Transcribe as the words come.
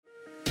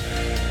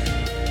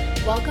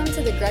Welcome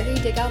to the Gregory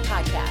Dickow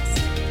Podcast.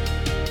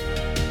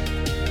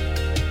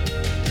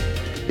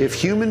 If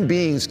human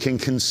beings can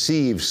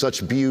conceive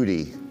such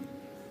beauty,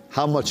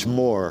 how much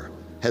more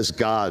has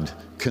God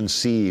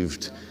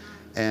conceived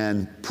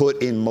and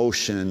put in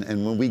motion?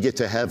 And when we get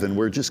to heaven,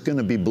 we're just going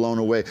to be blown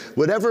away.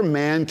 Whatever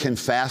man can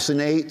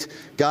fascinate,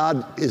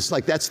 God is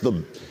like, that's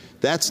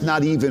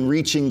not even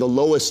reaching the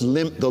lowest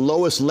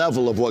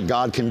level of what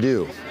God can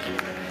do.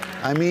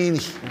 I mean,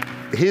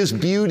 His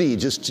beauty,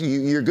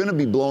 you're going to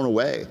be blown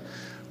away.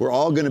 We're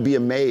all going to be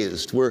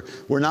amazed. We're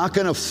not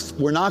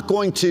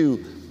going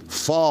to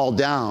fall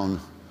down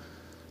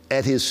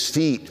at His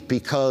feet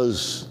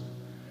because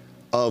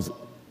of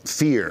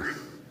fear.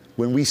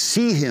 When we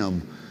see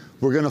Him,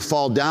 we're going to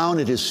fall down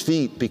at His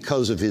feet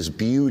because of His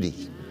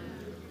beauty.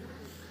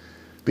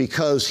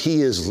 Because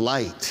He is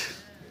light.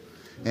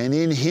 And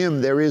in Him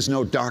there is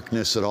no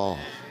darkness at all.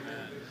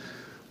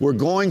 We're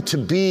going to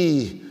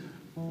be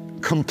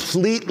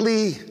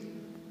completely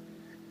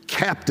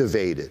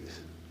captivated.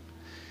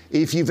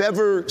 If you've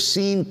ever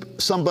seen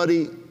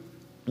somebody,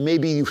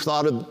 maybe you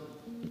thought of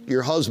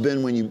your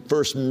husband when you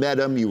first met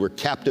him, you were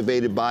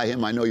captivated by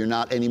him. I know you're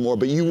not anymore,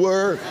 but you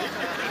were.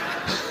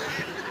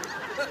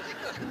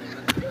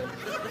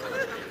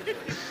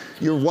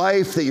 Your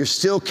wife that you're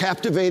still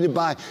captivated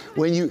by.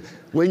 When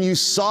you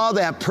saw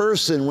that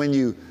person, when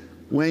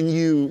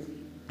you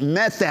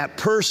met that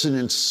person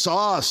and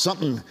saw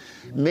something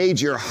made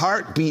your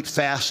heart beat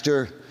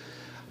faster,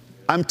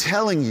 I'm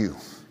telling you,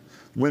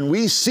 when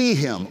we see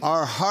Him,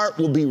 our heart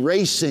will be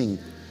racing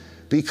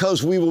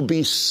because we will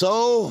be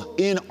so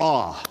in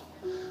awe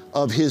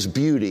of His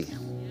beauty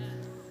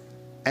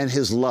and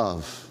His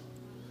love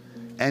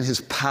and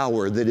His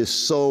power that is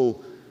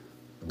so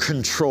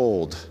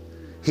controlled.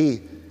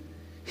 He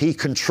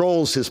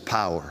controls His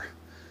power.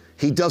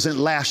 He doesn't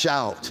lash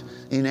out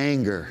in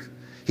anger.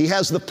 He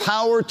has the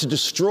power to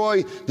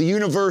destroy the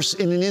universe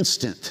in an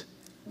instant,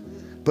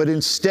 but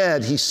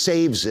instead He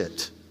saves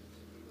it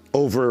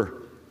over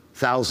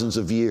thousands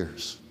of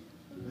years.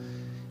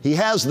 He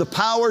has the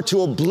power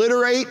to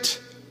obliterate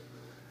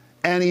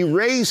and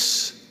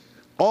erase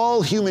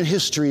all human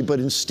history, but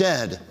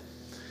instead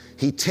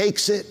He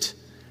takes it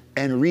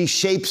and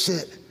reshapes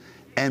it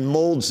and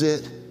molds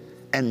it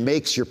and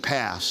makes your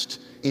past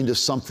into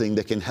something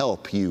that can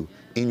help you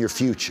in your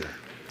future.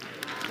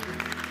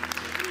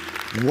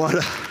 What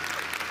a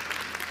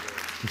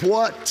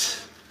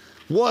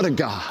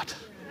God.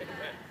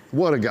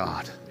 What a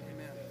God.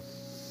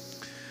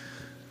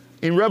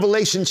 In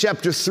Revelation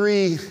chapter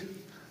 3,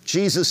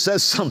 Jesus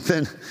says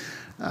something.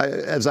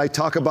 As I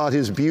talk about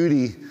His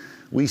beauty,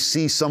 we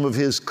see some of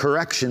His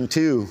correction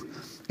too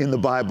in the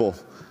Bible.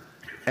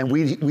 And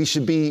we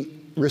should be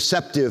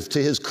receptive to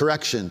His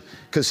correction,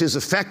 because His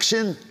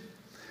affection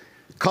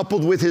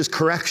coupled with His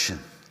correction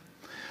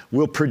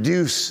will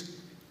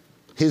produce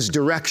His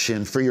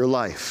direction for your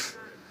life.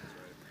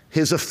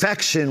 His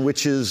affection,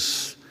 which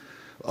is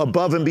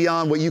above and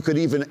beyond what you could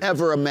even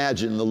ever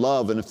imagine, the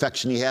love and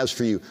affection He has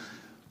for you.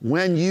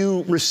 When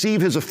you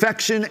receive His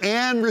affection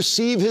and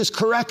receive His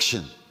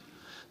correction,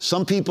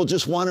 some people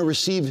just want to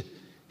receive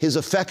His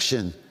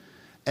affection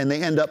and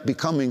they end up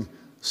becoming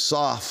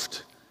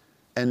soft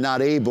and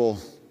not able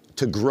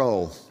to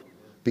grow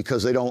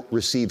because they don't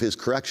receive His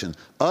correction.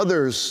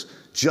 Others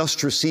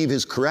just receive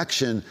His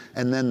correction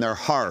and then they're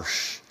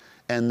harsh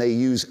and they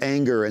use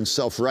anger and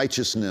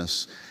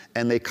self-righteousness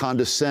and they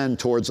condescend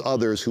towards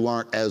others who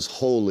aren't as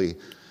holy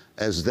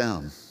as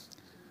them.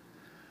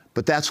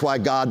 But that's why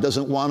God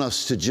doesn't want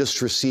us to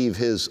just receive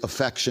His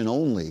affection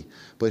only,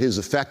 but His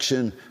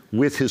affection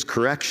with His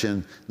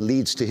correction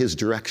leads to His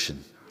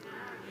direction.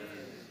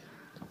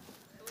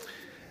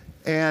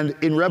 And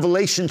in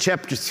Revelation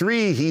chapter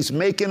 3, He's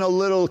making a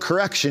little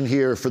correction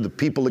here for the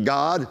people of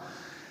God.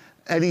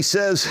 And He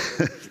says,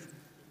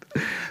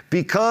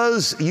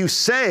 because you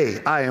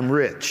say, I am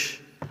rich,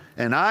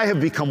 and I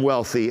have become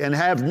wealthy, and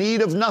have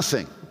need of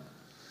nothing,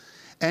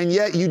 and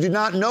yet you do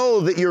not know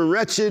that you're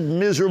wretched,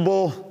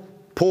 miserable,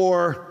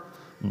 poor,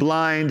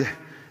 blind,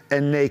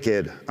 and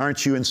naked.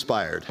 Aren't you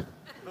inspired?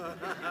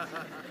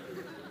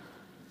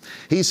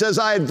 He says,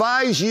 I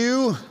advise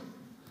you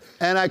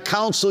and I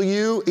counsel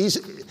you.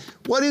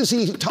 What is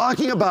He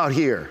talking about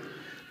here?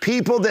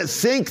 People that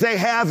think they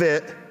have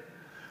it,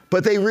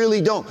 but they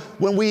really don't.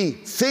 When we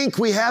think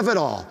we have it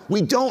all,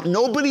 we don't.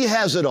 Nobody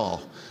has it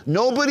all.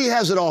 Nobody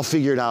has it all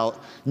figured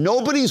out.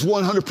 Nobody's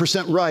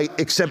 100% right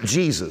except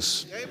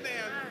Jesus. Amen.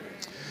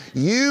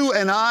 You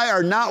and I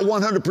are not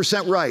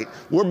 100% right.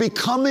 We're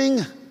becoming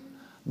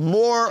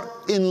more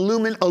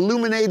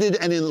illuminated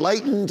and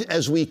enlightened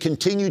as we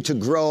continue to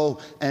grow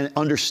and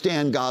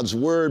understand God's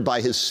Word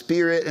by His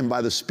Spirit and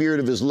by the Spirit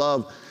of His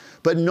love.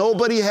 But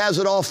nobody has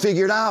it all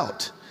figured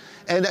out.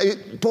 And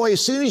boy,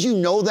 as soon as you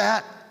know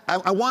that,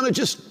 I want to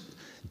just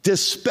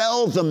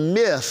dispel the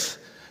myth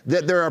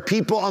that there are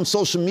people on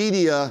social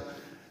media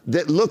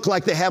that look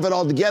like they have it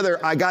all together.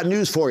 I got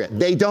news for you.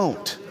 They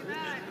don't.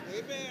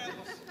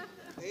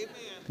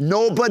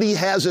 Nobody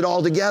has it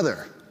all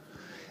together.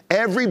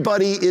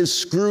 Everybody is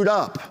screwed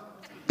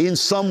up in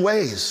some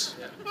ways.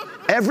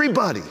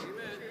 Everybody.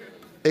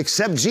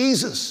 except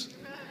Jesus.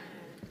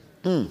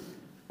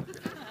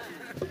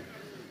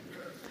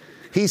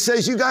 He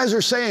says, you guys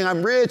are saying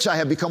I'm rich, I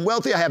have become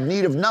wealthy, I have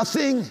need of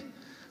nothing.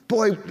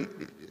 Boy,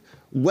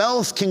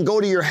 wealth can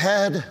go to your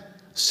head,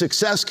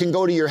 success can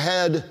go to your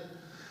head,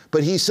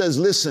 but he says,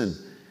 listen,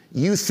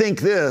 you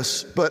think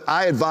this, but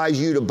I advise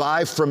you to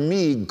buy from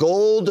me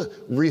gold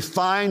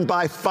refined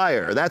by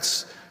fire.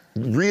 That's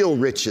real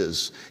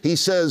riches. He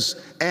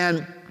says,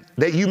 and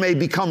that you may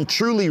become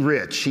truly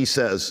rich, he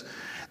says,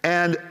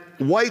 and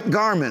white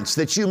garments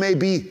that you may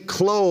be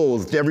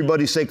clothed.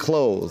 Everybody say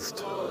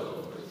clothed.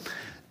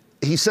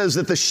 He says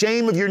that the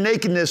shame of your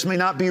nakedness may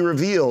not be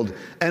revealed,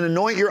 and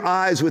anoint your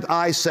eyes with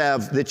eye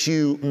salve that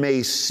you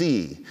may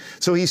see.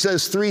 So he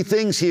says three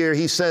things here.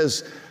 He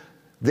says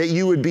that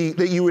you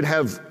would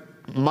have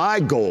my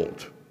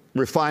gold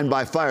refined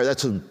by fire.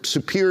 That's a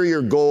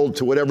superior gold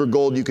to whatever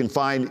gold you can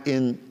find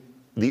in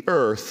the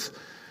earth.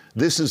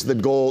 This is the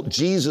gold,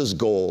 Jesus'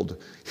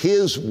 gold.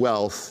 His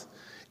wealth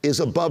is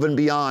above and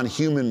beyond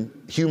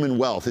human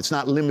wealth. It's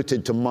not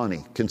limited to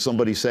money. Can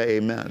somebody say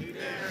amen?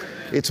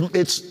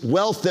 It's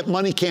wealth that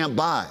money can't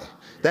buy.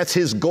 That's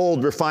his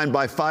gold refined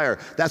by fire.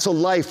 That's a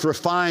life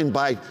refined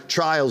by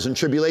trials and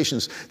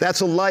tribulations.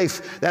 That's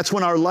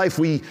when our life,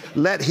 we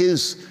let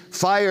his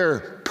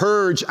fire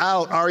purge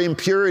out our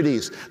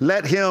impurities.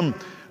 Let him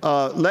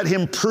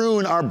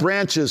prune our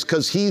branches,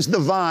 because he's the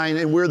vine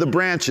and we're the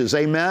branches.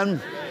 Amen?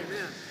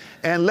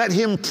 And let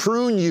him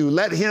prune you.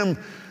 Let him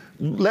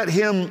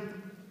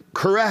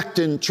correct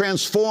and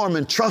transform,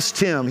 and trust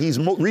him. He's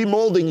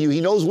remolding you.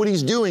 He knows what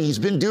he's doing. He's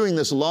been doing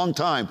this a long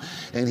time,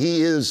 and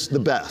he is the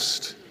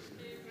best.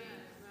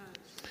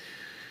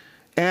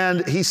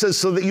 And he says,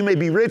 so that you may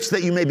be rich,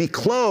 that you may be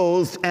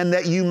clothed, and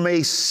that you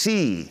may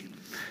see.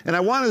 And I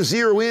want to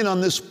zero in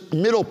on this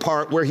middle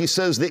part where he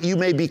says that you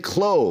may be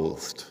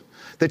clothed.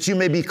 That you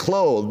may be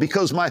clothed.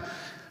 Because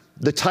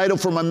the title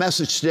for my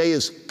message today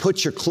is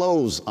Put Your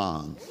Clothes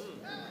On.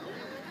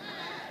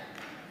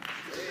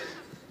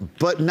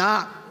 But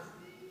not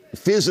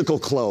physical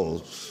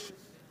clothes.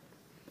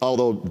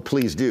 Although,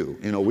 please do.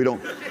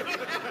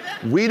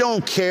 We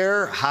don't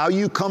care how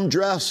you come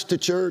dressed to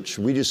church.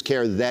 We just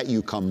care that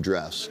you come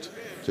dressed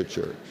to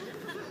church.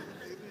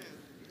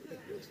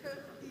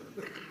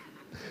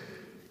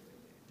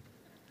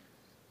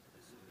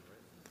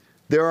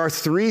 There are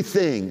three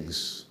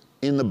things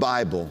in the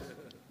Bible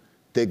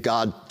that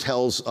God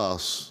tells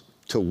us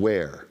to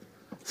wear.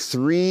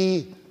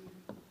 Three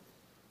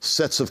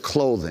sets of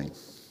clothing.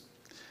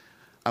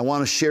 I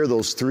want to share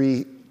those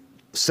three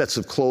sets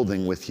of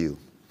clothing with you.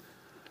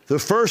 The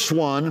first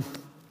one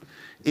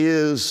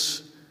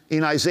is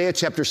in Isaiah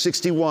chapter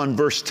 61,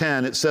 verse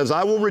 10. It says,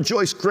 I will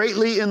rejoice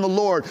greatly in the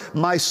Lord.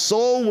 My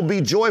soul will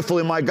be joyful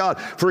in my God,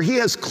 for he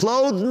has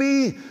clothed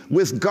me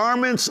with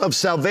garments of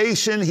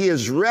salvation. He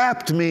has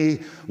wrapped me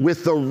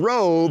with the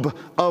robe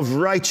of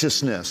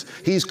righteousness.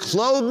 He's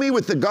clothed me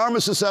with the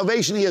garments of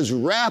salvation. He has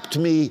wrapped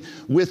me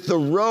with the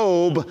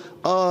robe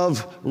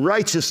of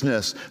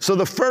righteousness. So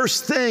the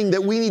first thing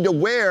that we need to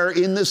wear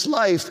in this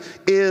life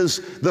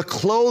is the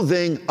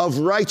clothing of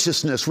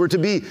righteousness. We're to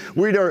be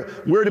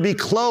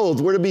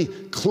clothed. We're to be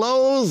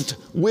clothed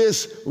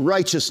with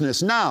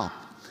righteousness. Now,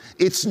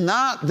 it's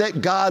not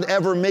that God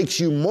ever makes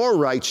you more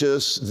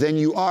righteous than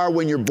you are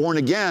when you're born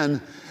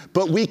again,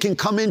 but we can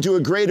come into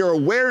a greater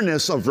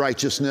awareness of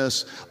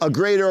righteousness, a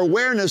greater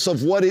awareness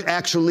of what it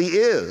actually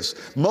is.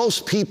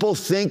 Most people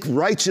think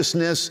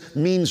righteousness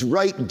means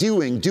right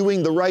doing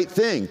the right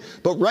thing.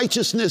 But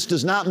righteousness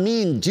does not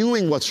mean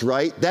doing what's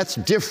right. That's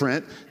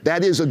different.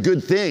 That is a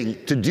good thing,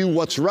 to do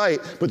what's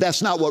right, but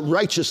that's not what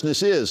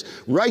righteousness is.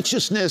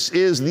 Righteousness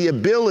is the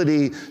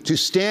ability to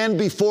stand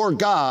before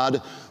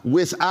God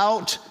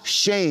without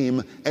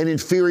shame and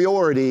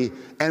inferiority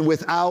and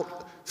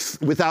without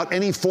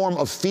any form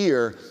of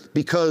fear,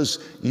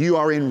 because you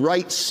are in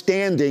right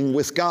standing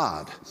with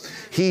God.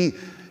 We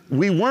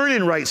weren't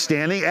in right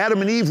standing. Adam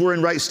and Eve were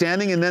in right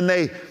standing, and then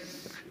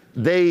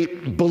they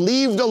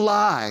believed a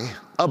lie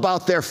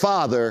about their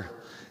father,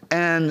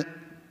 and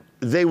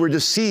they were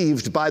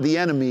deceived by the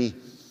enemy,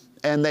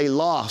 and they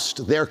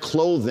lost their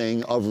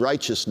clothing of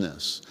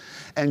righteousness.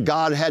 And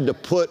God had to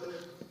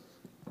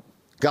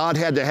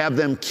have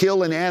them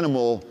kill an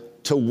animal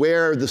to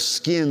wear the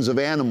skins of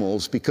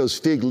animals, because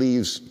fig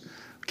leaves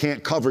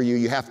can't cover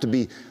you.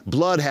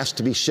 Blood has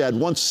to be shed.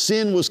 Once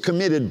sin was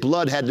committed,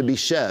 blood had to be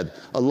shed.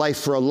 A life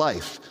for a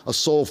life, a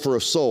soul for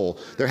a soul.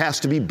 There has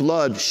to be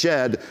blood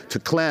shed to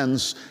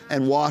cleanse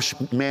and wash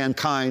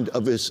mankind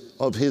of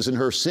his and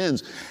her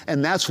sins.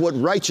 And that's what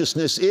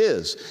righteousness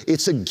is.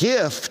 It's a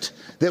gift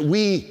that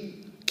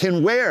we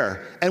can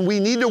wear, and we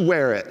need to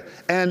wear it.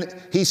 And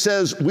he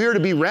says we're to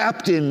be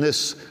wrapped in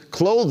this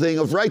clothing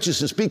of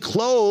righteousness. Be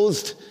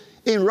clothed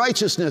in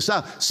righteousness.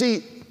 Now,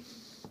 see,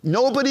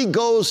 nobody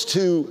goes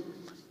to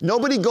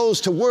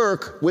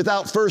work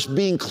without first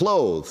being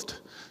clothed.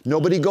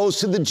 Nobody goes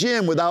to the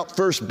gym without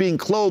first being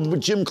clothed with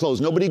gym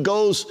clothes. Nobody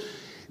goes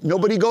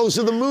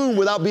to the moon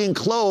without being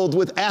clothed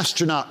with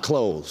astronaut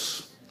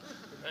clothes.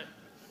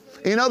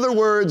 In other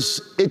words,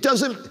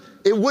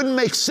 it wouldn't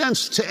make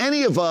sense to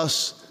any of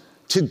us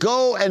to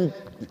go and,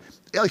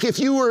 like if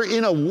you were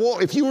in a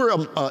war, if you were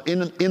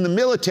in the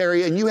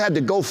military and you had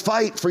to go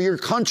fight for your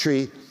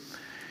country,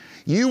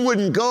 you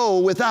wouldn't go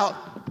without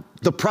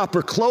the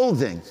proper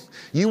clothing.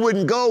 You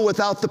wouldn't go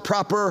without the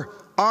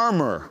proper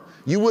armor.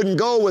 You wouldn't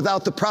go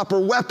without the proper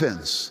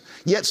weapons.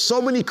 Yet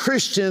so many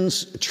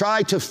Christians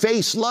try to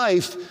face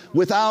life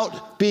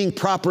without being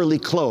properly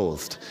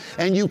clothed.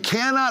 And you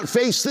cannot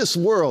face this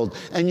world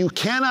and you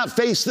cannot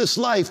face this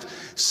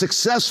life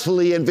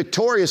successfully and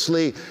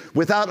victoriously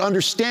without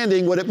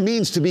understanding what it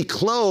means to be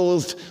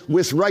clothed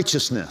with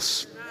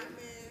righteousness.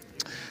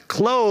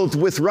 Clothed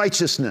with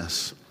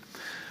righteousness.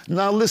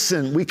 Now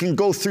listen, we can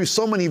go through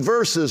so many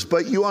verses,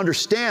 but you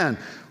understand,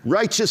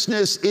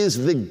 righteousness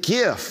is the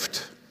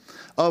gift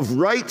of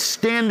right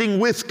standing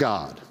with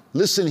God.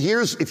 Listen,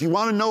 if you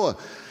want to know,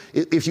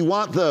 if you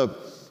want the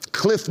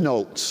Cliff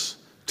Notes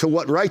to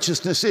what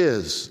righteousness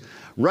is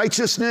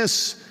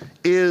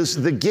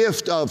the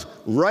gift of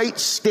right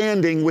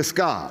standing with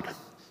God.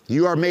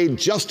 You are made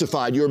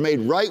justified. You are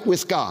made right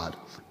with God.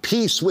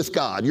 Peace with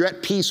God. You're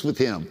at peace with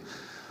Him.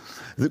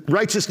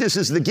 Righteousness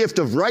is the gift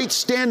of right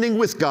standing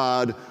with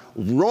God,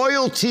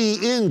 royalty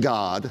in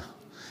God,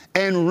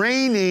 and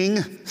reigning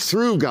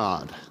through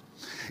God.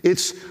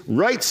 It's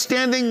right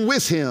standing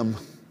with Him,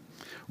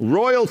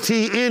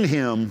 royalty in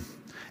Him,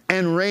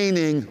 and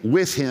reigning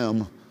with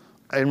Him,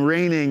 and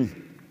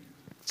reigning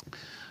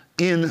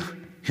in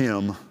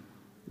Him,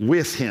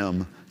 with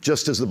Him,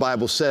 just as the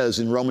Bible says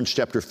in Romans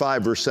chapter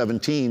 5, verse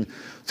 17,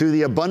 through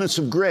the abundance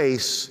of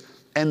grace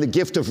and the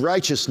gift of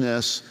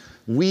righteousness,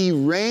 we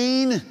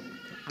reign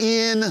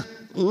in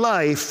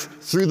life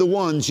through the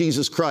one,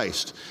 Jesus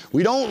Christ.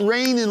 We don't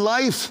reign in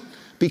life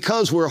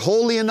because we're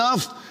holy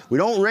enough. We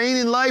don't reign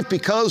in life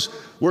because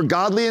we're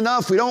godly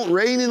enough. We don't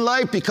reign in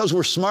life because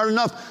we're smart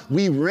enough.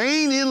 We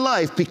reign in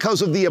life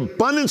because of the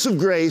abundance of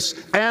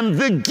grace and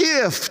the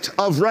gift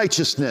of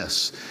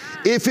righteousness.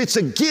 If it's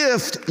a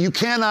gift, you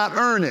cannot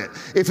earn it.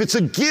 If it's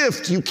a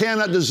gift, you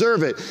cannot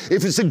deserve it.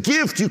 If it's a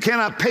gift, you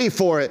cannot pay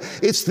for it.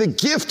 It's the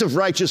gift of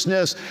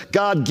righteousness.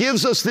 God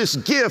gives us this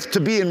gift to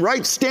be in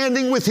right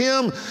standing with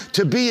Him,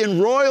 to be in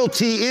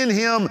royalty in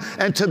Him,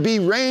 and to be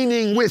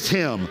reigning with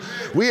Him.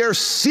 We are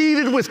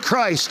seated with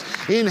Christ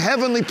in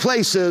heavenly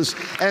places,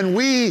 and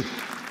we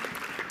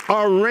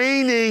are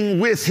reigning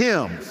with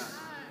Him.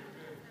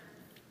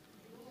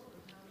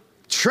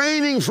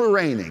 Training for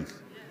reigning.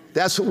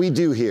 That's what we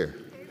do here.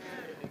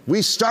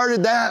 We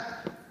started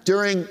that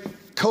during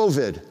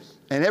COVID,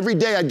 and every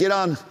day I'd get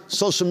on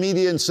social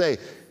media and say,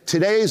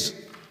 today's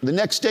the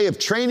next day of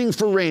training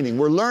for reigning.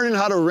 We're learning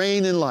how to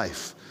reign in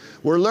life.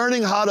 We're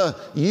learning how to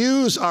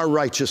use our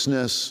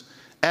righteousness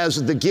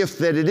as the gift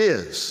that it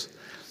is.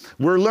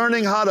 We're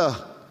learning how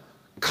to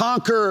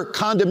conquer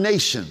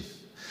condemnation.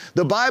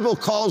 The Bible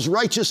calls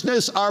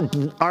righteousness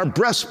our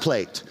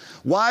breastplate.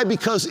 Why?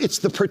 Because it's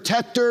the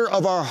protector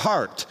of our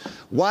heart.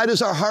 Why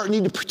does our heart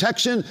need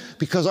protection?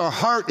 Because our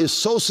heart is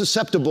so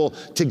susceptible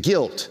to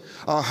guilt.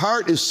 Our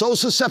heart is so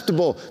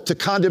susceptible to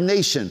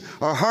condemnation.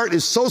 Our heart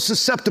is so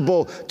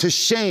susceptible to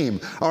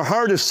shame. Our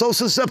heart is so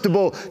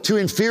susceptible to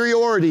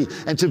inferiority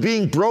and to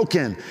being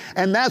broken.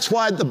 And that's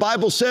why the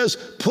Bible says,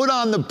 put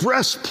on the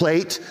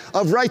breastplate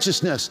of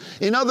righteousness.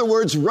 In other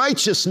words,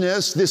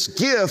 righteousness, this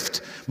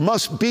gift,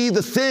 must be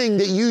the thing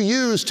that you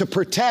use to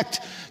protect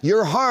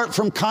your heart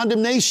from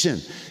condemnation.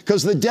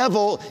 Because the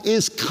devil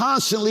is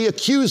constantly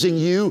accusing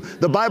you.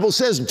 The Bible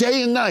says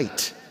day and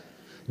night.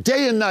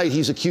 Day and night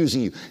he's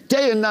accusing you.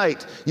 Day and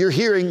night you're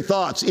hearing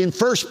thoughts in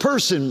first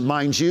person,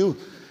 mind you,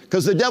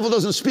 because the devil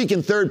doesn't speak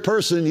in third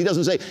person. He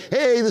doesn't say,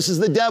 hey, this is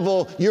the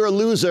devil, you're a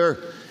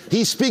loser.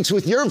 He speaks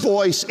with your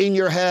voice in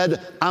your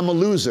head, I'm a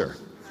loser.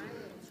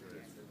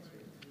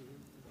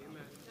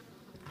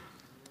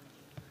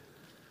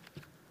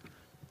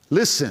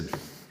 Listen,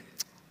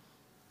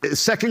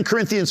 2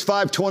 Corinthians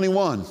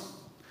 5:21.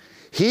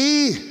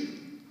 He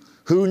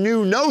who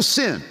knew no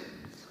sin,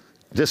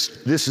 this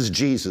is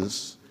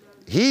Jesus,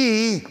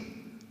 He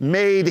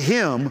made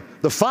Him,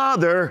 the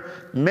Father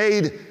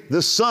made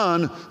the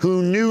Son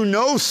who knew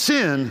no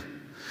sin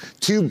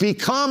to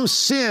become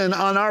sin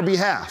on our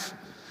behalf.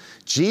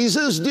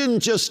 Jesus didn't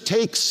just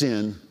take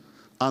sin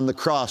on the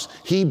cross,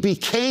 He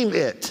became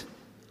it.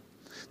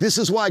 This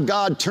is why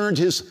God turned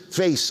His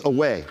face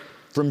away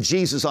from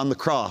Jesus on the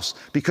cross,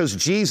 because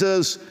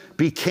Jesus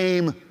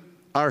became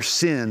our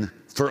sin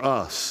for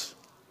us,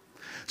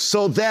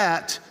 so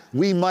that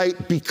we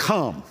might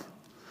become.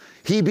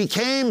 He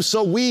became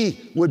so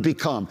we would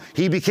become.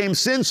 He became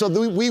sin so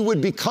that we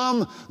would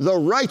become the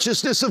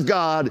righteousness of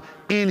God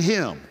in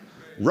Him.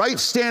 Right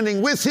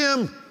standing with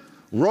Him,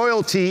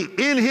 royalty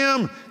in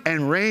Him,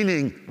 and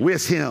reigning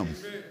with Him.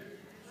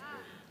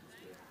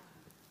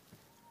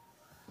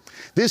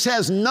 This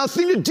has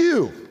nothing to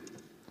do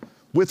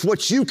with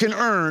what you can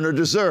earn or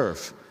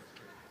deserve.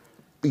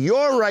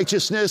 Your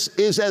righteousness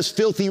is as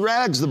filthy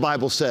rags, the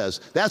Bible says.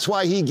 That's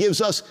why He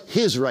gives us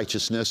His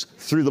righteousness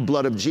through the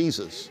blood of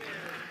Jesus.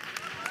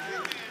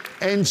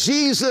 And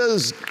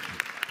Jesus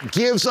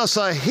gives us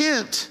a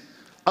hint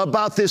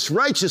about this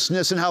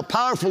righteousness and how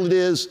powerful it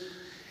is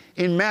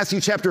in Matthew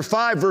chapter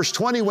 5, verse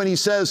 20, when he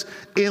says,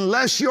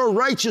 unless your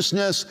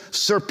righteousness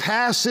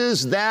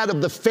surpasses that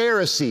of the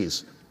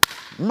Pharisees.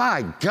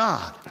 My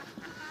God.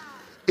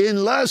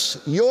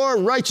 Unless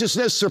your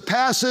righteousness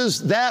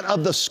surpasses that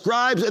of the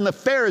scribes and the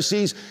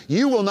Pharisees,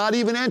 you will not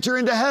even enter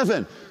into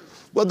heaven.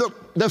 Well,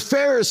 the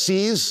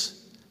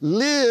Pharisees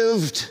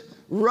lived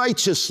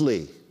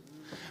righteously,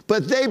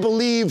 but they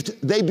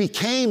believed they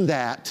became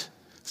that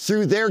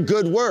through their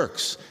good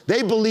works.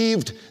 They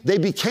believed they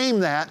became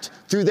that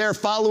through their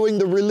following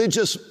the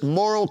religious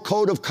moral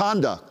code of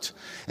conduct.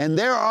 And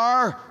there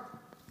are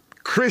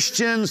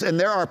Christians and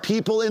there are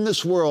people in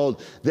this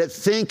world that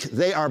think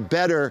they are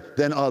better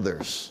than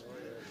others.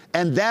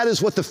 And that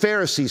is what the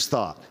Pharisees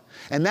thought.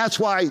 And that's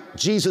why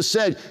Jesus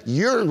said,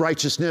 your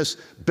righteousness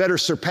better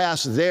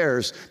surpass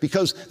theirs,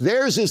 because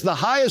theirs is the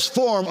highest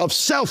form of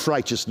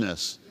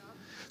self-righteousness.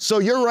 So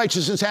your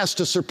righteousness has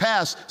to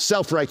surpass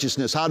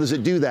self-righteousness. How does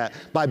it do that?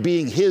 By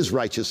being his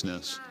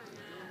righteousness.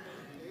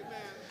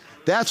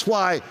 That's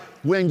why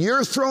when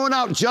you're throwing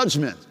out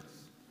judgment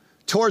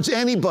towards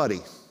anybody,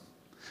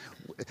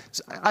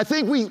 I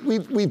think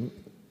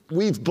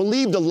we've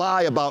believed a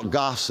lie about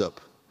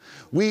gossip.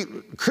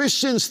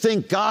 Christians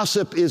think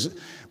gossip is,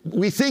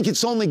 we think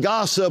it's only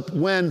gossip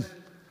when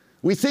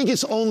it's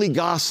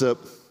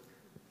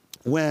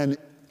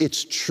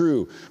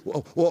true.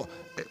 Well,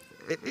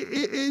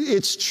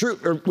 it's true,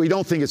 or we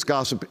don't think it's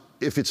gossip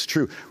if it's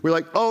true. We're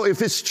like, oh,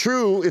 if it's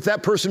true, if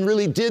that person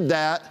really did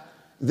that,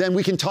 then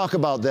we can talk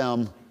about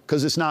them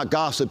because it's not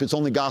gossip. It's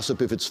only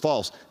gossip if it's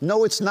false.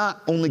 No, it's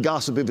not only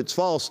gossip if it's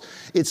false.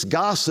 It's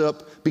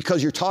gossip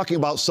because you're talking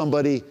about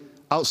somebody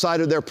outside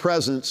of their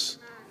presence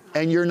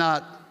and you're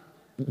not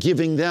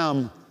giving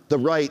them the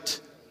right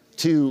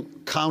to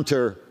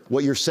counter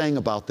what you're saying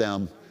about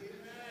them.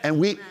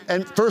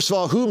 And first of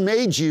all, who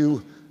made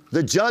you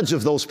the judge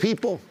of those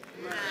people?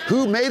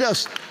 Who made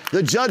us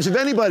the judge of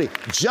anybody?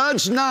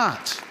 Judge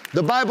not.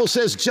 The Bible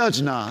says,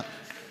 judge not,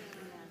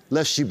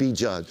 lest you be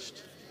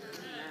judged.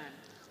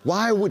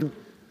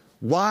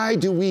 Why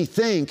do we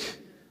think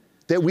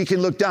that we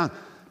can look down?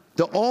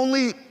 The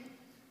only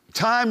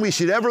time we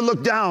should ever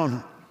look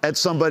down at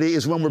somebody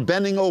is when we're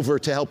bending over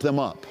to help them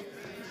up.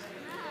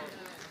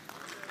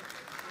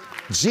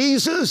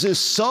 Jesus is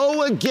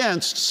so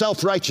against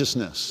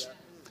self-righteousness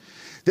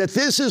that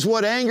this is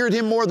what angered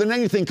him more than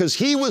anything, because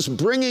he was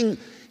bringing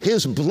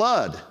his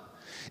blood.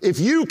 If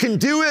you can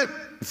do it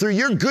through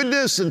your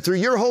goodness and through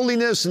your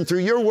holiness and through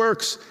your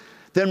works,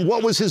 then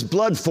what was his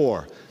blood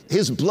for?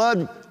 His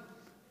blood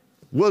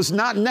was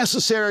not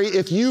necessary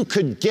if you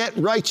could get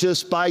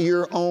righteous by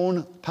your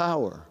own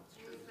power.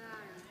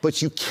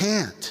 But you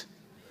can't,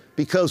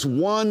 because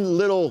one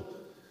little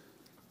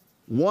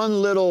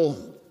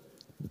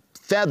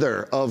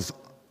feather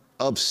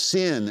of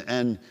sin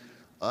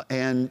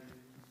and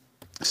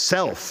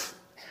self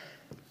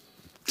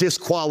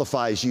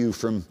disqualifies you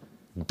from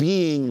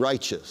being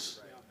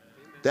righteous.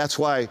 That's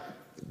why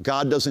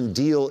God doesn't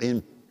deal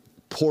in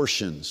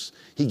portions.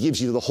 He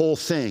gives you the whole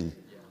thing.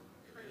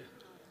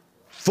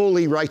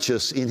 Fully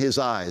righteous in his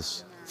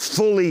eyes.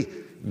 Fully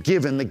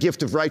given the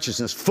gift of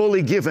righteousness.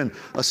 Fully given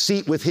a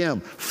seat with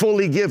him.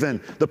 Fully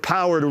given the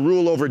power to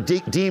rule over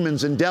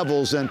demons and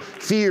devils and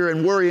fear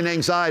and worry and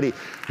anxiety.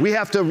 We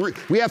have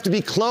to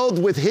be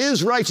clothed with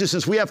his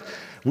righteousness.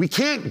 We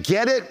can't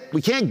get it.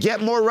 We can't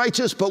get more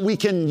righteous, but we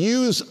can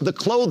use the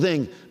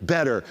clothing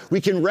better.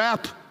 We can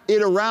wrap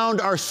it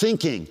around our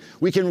thinking.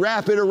 We can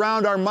wrap it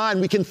around our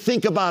mind. We can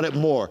think about it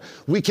more.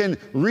 We can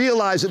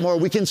realize it more.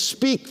 We can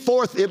speak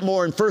forth it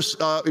more.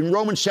 In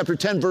Romans chapter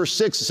 10, verse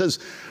 6, it says,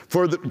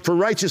 for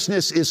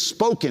righteousness is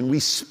spoken. We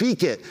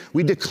speak it.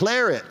 We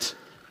declare it.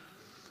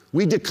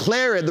 We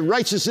declare it. The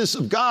righteousness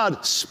of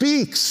God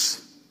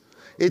speaks.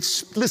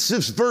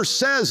 This verse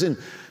says in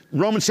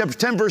Romans chapter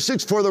 10, verse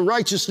 6, for the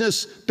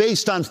righteousness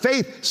based on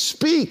faith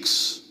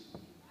speaks.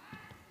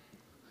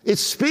 It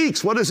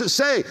speaks. What does it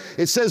say?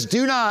 It says,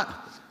 do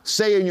not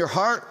say in your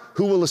heart,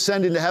 who will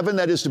ascend into heaven,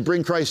 that is to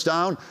bring Christ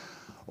down,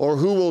 or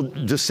who will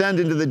descend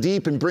into the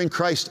deep and bring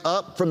Christ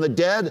up from the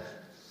dead.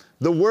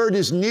 The word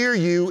is near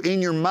you,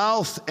 in your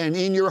mouth and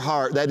in your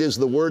heart. That is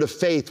the word of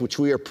faith, which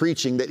we are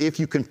preaching, that if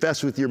you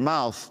confess with your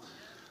mouth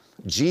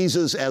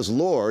Jesus as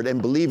Lord and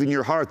believe in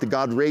your heart that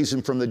God raised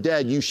him from the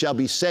dead, you shall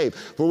be saved.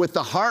 For with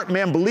the heart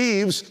man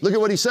believes, look at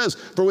what he says,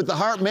 for with the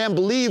heart man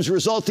believes,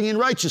 resulting in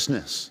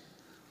righteousness.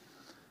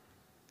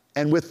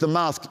 And with the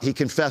mouth he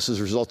confesses,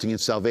 resulting in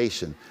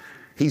salvation.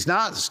 He's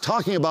not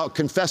talking about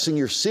confessing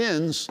your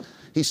sins.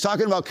 He's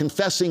talking about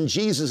confessing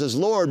Jesus as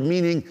Lord,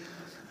 meaning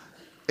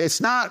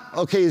it's not,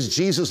 okay, is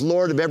Jesus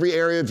Lord of every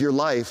area of your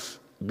life?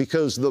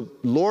 Because the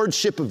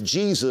lordship of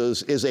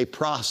Jesus is a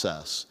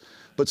process.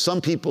 But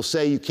some people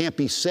say you can't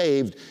be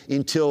saved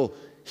until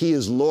he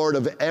is Lord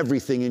of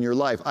everything in your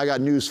life. I got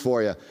news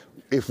for you.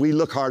 If we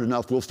look hard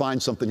enough, we'll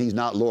find something he's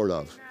not Lord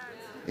of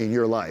in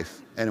your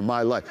life and in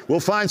my life. We'll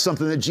find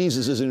something that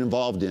Jesus isn't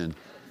involved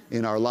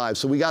in our lives.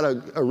 So we got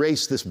to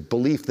erase this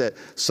belief that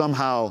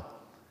somehow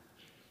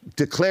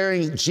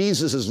declaring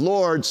Jesus as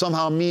Lord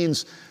somehow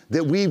means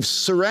that we've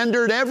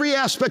surrendered every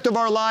aspect of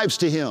our lives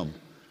to Him.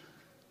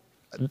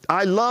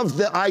 I love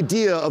the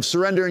idea of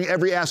surrendering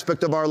every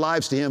aspect of our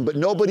lives to Him, but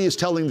nobody is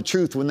telling the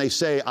truth when they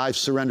say, I've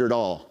surrendered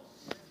all.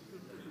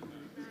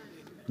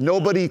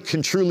 Nobody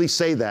can truly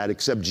say that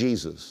except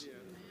Jesus,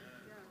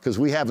 because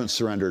we haven't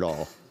surrendered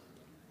all.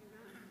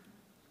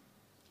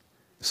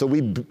 So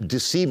we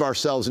deceive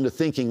ourselves into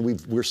thinking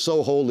we're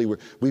so holy,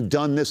 we've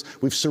done this,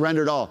 we've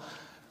surrendered all.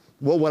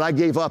 Well, what I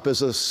gave up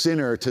as a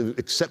sinner to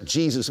accept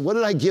Jesus, what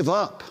did I give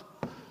up?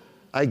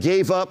 I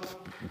gave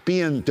up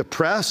being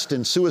depressed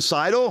and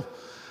suicidal.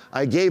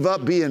 I gave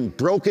up being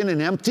broken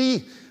and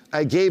empty.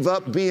 I gave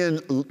up being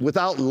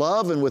without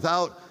love and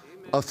without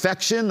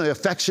affection, the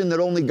affection that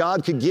only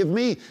God could give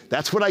me.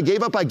 That's what I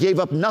gave up. I gave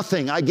up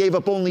nothing. I gave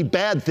up only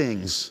bad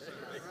things.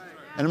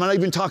 And I'm not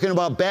even talking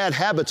about bad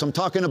habits. I'm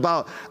talking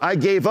about I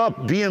gave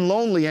up being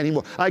lonely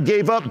anymore. I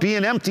gave up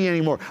being empty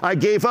anymore. I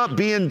gave up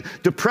being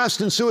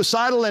depressed and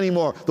suicidal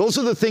anymore. Those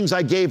are the things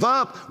I gave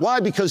up. Why?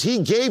 Because He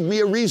gave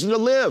me a reason to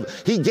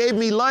live. He gave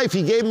me life.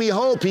 He gave me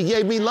hope. He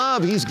gave me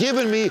love. He's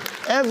given me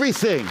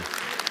everything.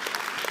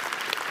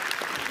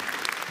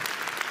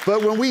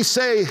 But when we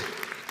say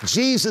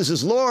Jesus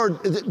is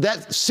Lord,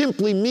 that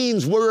simply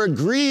means we're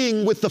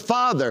agreeing with the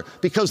Father,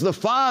 because the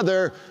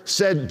Father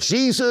said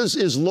Jesus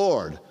is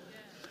Lord.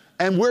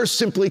 And we're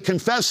simply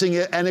confessing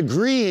it and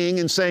agreeing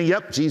and saying,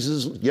 yep,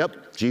 Jesus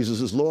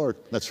is Lord.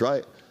 That's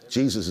right.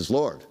 Jesus is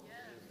Lord.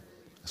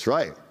 That's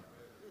right.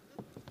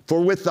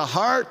 For with the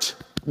heart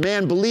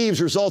man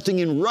believes, resulting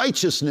in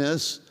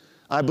righteousness.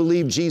 I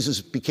believe Jesus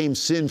became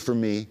sin for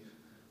me,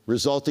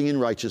 resulting in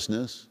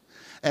righteousness.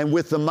 And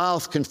with the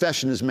mouth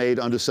confession is made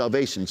unto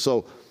salvation.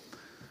 So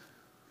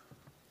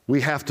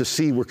we have to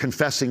see we're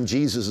confessing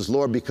Jesus is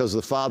Lord because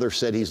the Father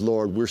said He's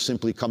Lord. We're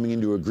simply coming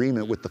into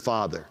agreement with the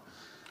Father.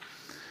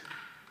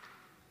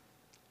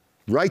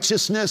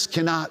 Righteousness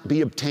cannot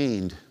be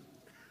obtained.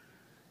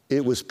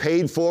 It was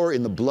paid for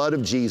in the blood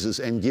of Jesus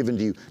and given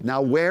to you.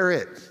 Now wear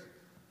it.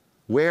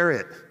 Wear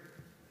it.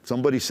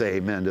 Somebody say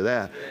amen to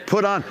that.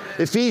 Put on,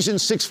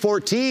 Ephesians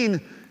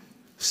 6:14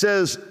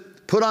 says,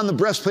 put on the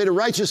breastplate of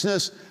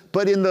righteousness,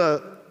 but in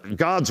the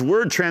God's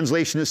Word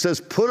translation, it says,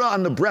 put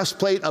on the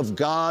breastplate of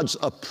God's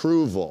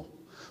approval.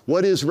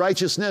 What is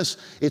righteousness?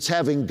 It's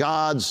having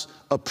God's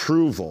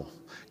approval.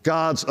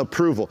 God's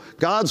approval.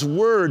 God's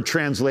Word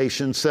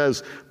translation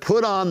says,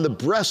 put on the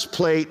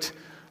breastplate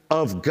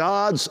of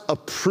God's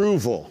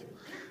approval.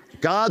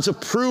 God's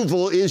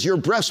approval is your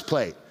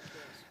breastplate.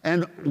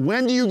 And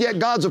when do you get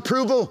God's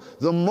approval?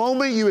 The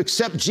moment you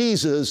accept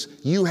Jesus,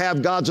 you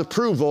have God's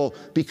approval,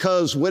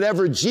 because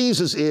whatever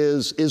Jesus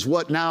is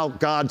what now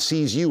God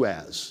sees you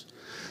as.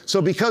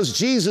 So because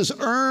Jesus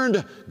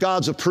earned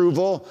God's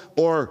approval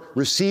or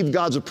received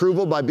God's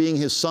approval by being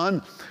His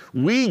Son,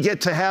 we get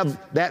to have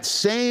that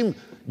same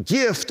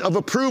gift of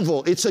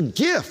approval. It's a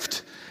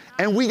gift.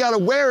 And we got to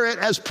wear it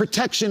as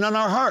protection on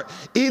our heart.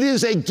 It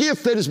is a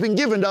gift that has been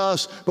given to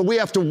us, but we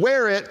have to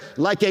wear it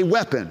like a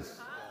weapon.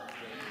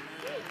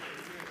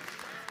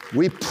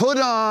 We put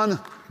on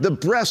the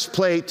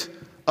breastplate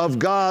of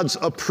God's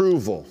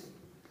approval.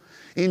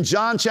 In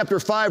John chapter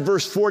 5,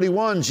 verse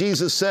 41,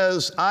 Jesus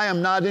says, I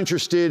am not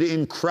interested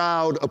in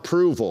crowd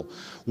approval.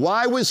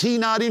 Why was He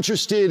not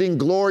interested in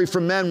glory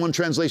from men? One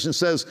translation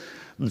says,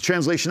 the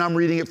translation I'm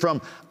reading it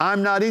from,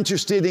 I'm not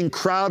interested in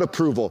crowd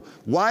approval.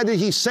 Why did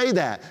He say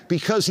that?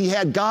 Because He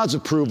had God's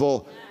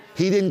approval.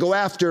 He didn't go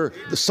after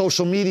the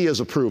social media's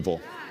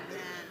approval.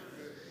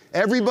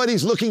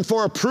 Everybody's looking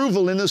for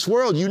approval in this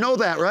world. You know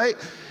that, right?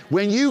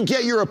 When you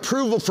get your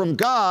approval from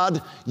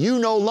God, you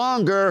no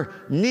longer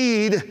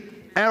need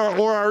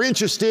or are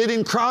interested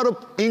in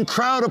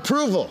crowd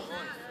approval.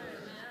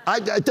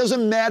 It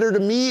doesn't matter to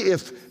me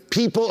if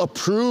people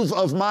approve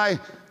of my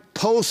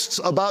posts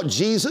about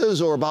Jesus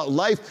or about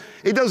life.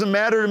 It doesn't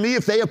matter to me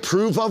if they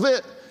approve of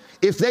it.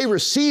 If they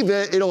receive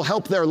it, it'll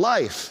help their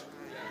life.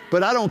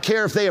 But I don't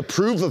care if they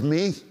approve of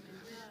me,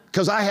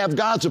 because I have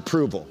God's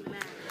approval.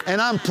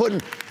 And I'm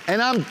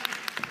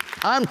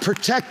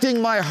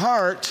protecting my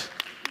heart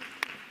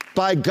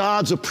by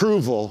God's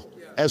approval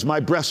as my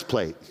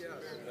breastplate.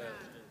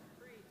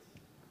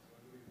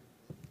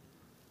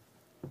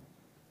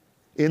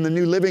 In the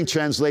New Living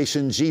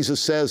Translation, Jesus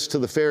says to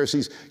the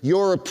Pharisees,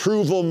 your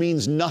approval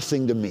means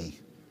nothing to me.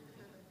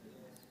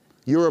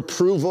 Your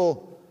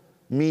approval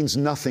means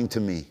nothing to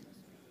me.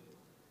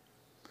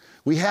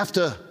 We have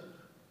to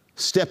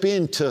step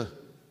into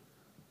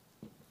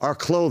our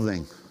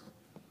clothing,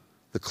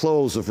 the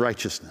clothes of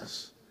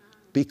righteousness.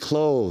 Be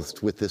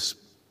clothed with this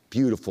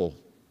beautiful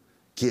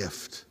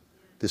gift,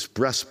 this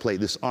breastplate,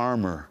 this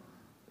armor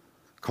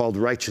called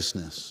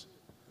righteousness.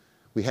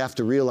 We have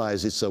to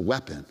realize it's a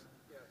weapon,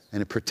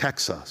 and it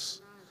protects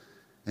us.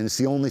 And it's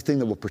the only thing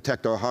that will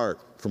protect our heart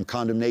from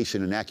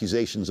condemnation and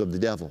accusations of the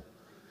devil.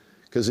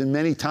 Because in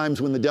many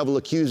times when the devil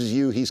accuses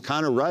you, he's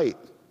kind of right.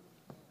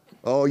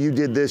 Oh, you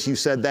did this, you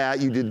said that,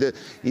 you did that.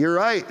 You're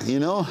right, you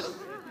know.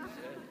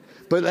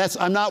 But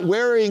I'm not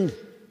wearing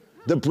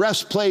the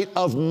breastplate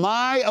of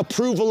my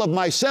approval of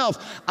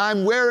myself.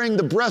 I'm wearing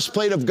the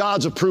breastplate of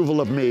God's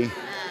approval of me.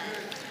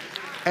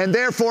 And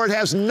therefore, it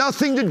has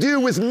nothing to do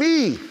with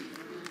me.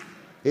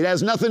 It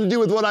has nothing to do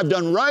with what I've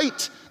done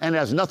right, and it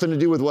has nothing to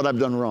do with what I've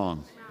done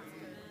wrong.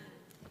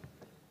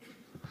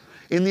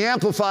 In the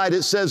Amplified,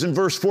 it says in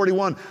verse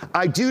 41,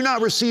 I do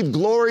not receive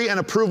glory and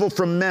approval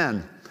from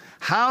men.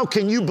 How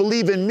can you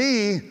believe in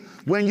me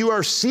when you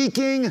are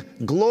seeking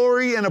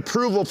glory and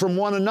approval from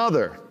one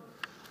another?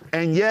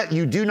 And yet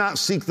you do not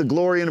seek the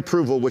glory and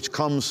approval which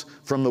comes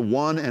from the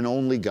one and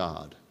only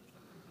God.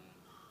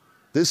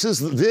 This is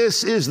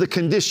the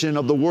condition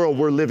of the world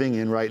we're living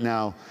in right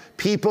now.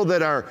 People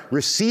that are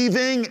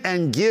receiving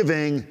and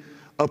giving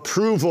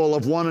approval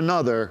of one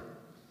another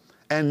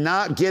and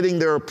not getting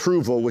their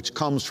approval, which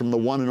comes from the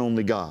one and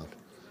only God.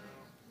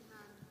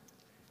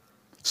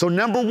 So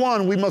number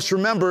one, we must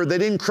remember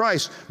that in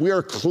Christ, we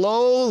are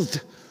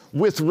clothed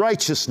with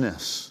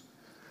righteousness.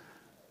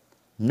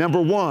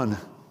 Number one,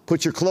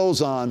 put your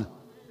clothes on,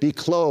 be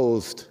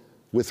clothed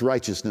with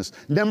righteousness.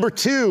 Number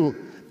two,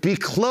 be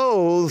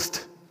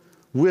clothed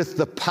with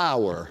the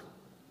power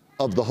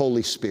of the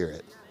Holy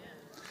Spirit.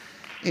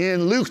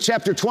 In Luke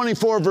chapter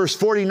 24, verse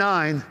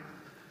 49,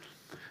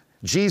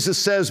 Jesus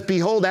says,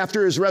 behold,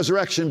 after his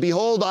resurrection,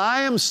 behold,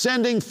 I am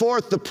sending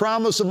forth the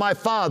promise of my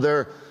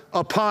Father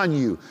upon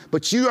you.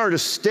 But you are to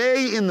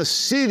stay in the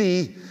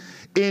city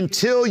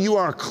until you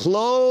are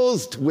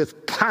clothed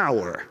with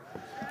power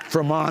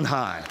from on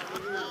high.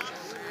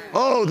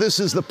 Oh, this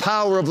is the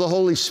power of the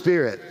Holy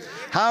Spirit.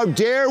 How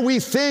dare we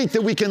think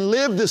that we can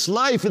live this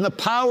life in the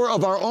power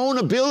of our own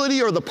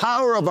ability or the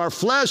power of our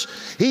flesh?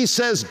 He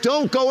says,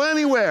 don't go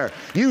anywhere.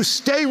 You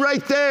stay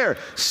right there.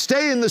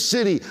 Stay in the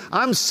city.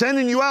 I'm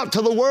sending you out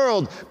to the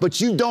world, but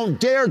you don't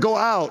dare go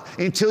out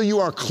until you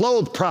are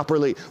clothed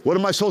properly. What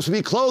am I supposed to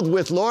be clothed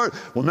with, Lord?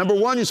 Well, number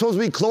one, you're supposed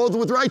to be clothed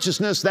with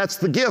righteousness. That's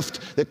the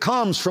gift that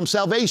comes from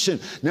salvation.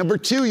 Number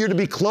two, you're to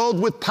be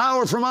clothed with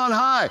power from on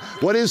high.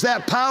 What is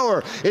that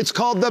power? It's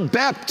called the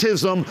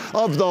baptism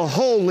of the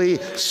Holy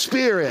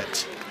Spirit.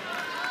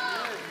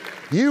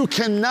 You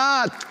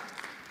cannot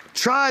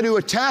try to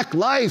attack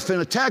life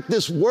and attack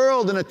this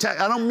world and attack,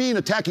 I don't mean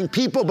attacking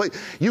people,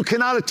 but you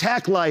cannot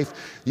attack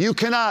life. You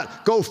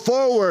cannot go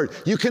forward.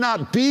 You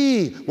cannot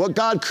be what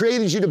God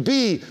created you to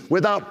be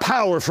without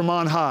power from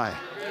on high.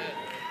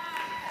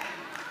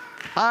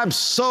 I'm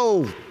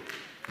so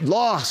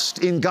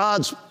lost in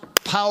God's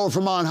power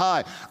from on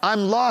high.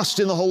 I'm lost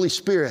in the Holy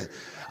Spirit.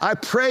 I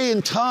pray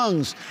in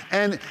tongues,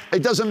 and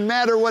it doesn't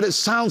matter what it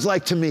sounds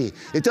like to me.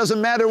 It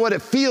doesn't matter what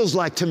it feels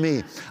like to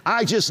me.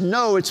 I just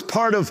know it's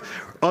part of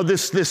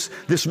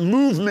this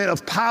movement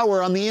of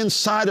power on the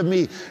inside of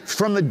me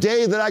from the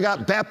day that I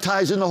got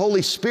baptized in the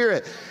Holy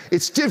Spirit.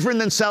 It's different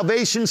than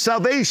salvation.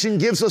 Salvation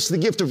gives us the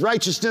gift of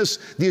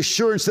righteousness, the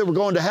assurance that we're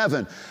going to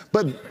heaven.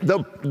 But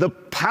the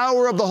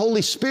power of the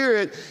Holy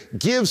Spirit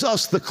gives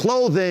us the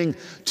clothing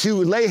to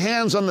lay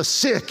hands on the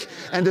sick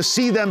and to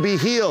see them be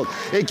healed.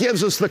 It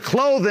gives us the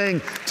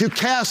clothing to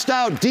cast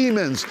out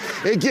demons.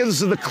 It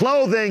gives us the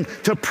clothing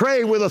to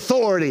pray with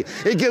authority.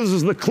 It gives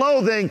us the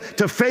clothing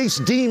to face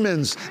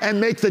demons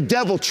and make the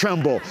devil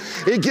tremble.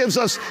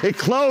 It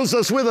clothes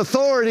us with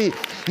authority.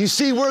 You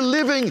see, we're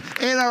living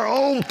in our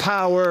own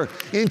power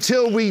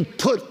until we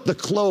put the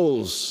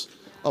clothes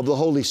of the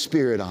Holy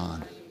Spirit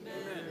on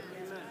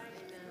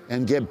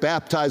and get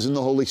baptized in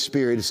the Holy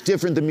Spirit. It's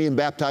different than being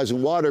baptized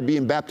in water.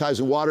 Being baptized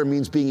in water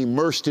means being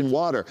immersed in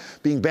water.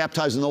 Being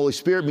baptized in the Holy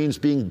Spirit means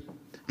being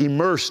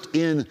immersed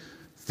in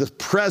the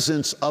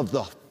presence of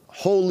the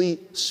Holy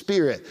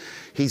Spirit.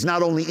 He's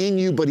not only in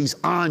you, but he's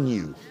on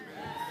you.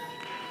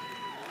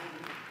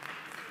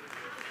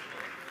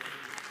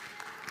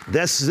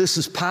 This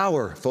is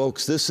power,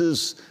 folks. This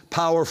is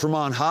power from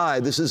on high.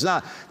 This is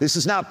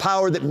not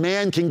power that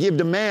man can give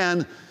to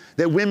man,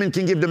 that women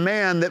can give to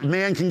man, that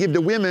man can give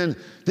to women.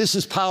 This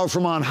is power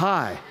from on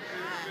high.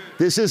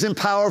 This isn't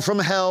power from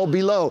hell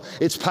below.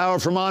 It's power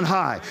from on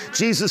high.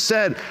 Jesus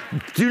said,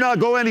 do not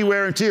go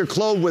anywhere until you're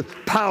clothed with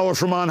power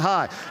from on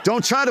high.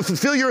 Don't try to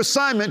fulfill your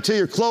assignment until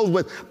you're clothed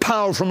with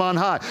power from on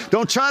high.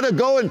 Don't try to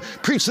go and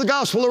preach the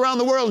gospel around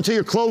the world until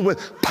you're clothed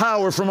with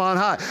power from on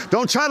high.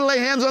 Don't try to lay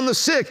hands on the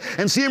sick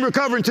and see him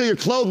recover until you're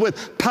clothed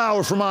with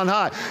power from on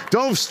high.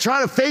 Don't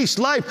try to face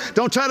life.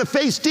 Don't try to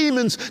face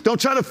demons.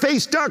 Don't try to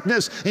face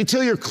darkness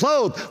until you're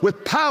clothed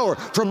with power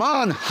from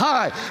on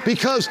high.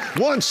 Because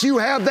once you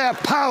have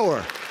that power,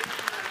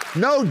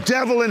 no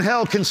devil in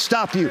hell can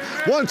stop you.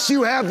 Once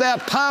you have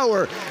that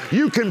power,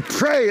 you can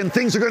pray and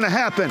things are going to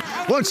happen.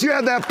 Once you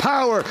have that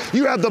power,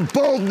 you have the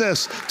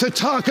boldness to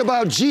talk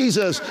about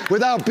Jesus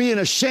without being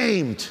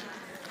ashamed.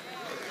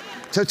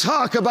 To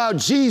talk about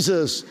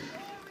Jesus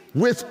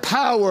with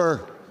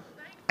power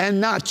and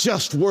not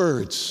just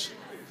words.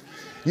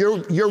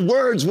 Your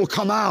words will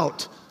come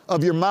out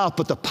of your mouth,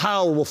 but the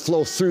power will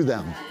flow through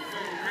them.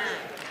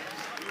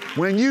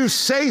 When you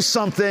say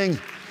something,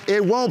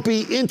 it won't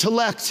be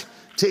intellect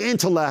to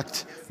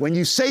intellect. When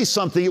you say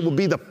something, it will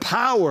be the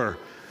power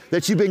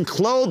that you've been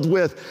clothed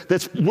with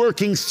that's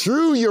working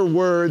through your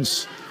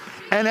words.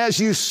 And as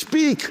you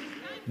speak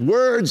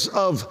words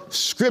of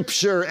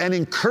scripture and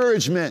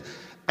encouragement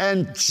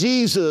and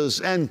Jesus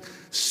and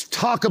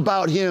talk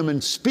about him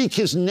and speak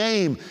his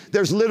name,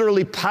 there's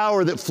literally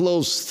power that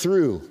flows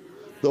through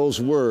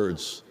those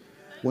words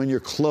when you're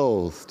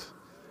clothed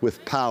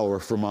with power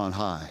from on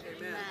high.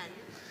 Amen.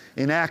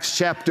 In Acts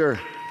chapter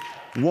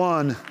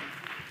 1,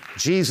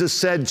 Jesus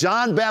said,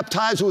 John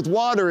baptized with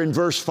water in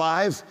verse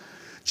 5.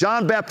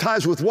 John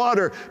baptized with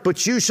water,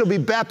 but you shall be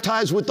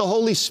baptized with the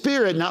Holy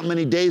Spirit not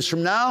many days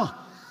from now.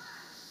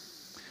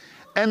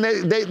 And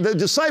the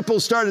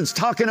disciples started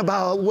talking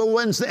about, well,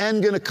 when's the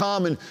end going to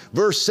come? In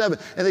verse 7,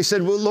 and they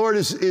said, well, Lord,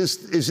 is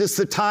this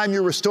the time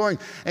you're restoring?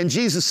 And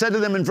Jesus said to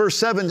them in verse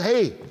 7,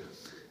 hey,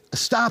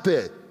 stop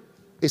it.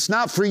 It's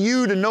not for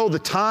you to know the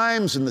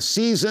times and the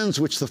seasons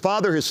which the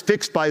Father has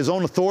fixed by his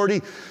own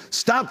authority.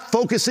 Stop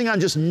focusing on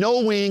just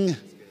knowing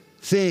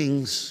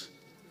things.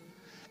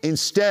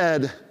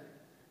 Instead,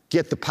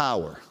 get the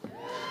power.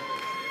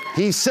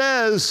 He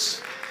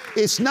says,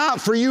 it's not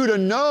for you to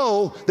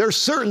know. There's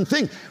certain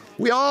things.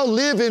 We all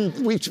live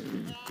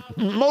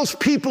most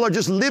people are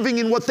just living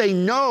in what they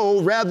know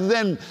rather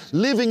than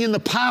living in the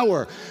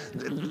power.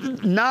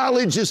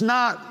 Knowledge is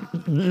not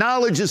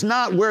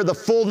where the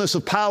fullness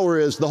of power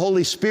is. The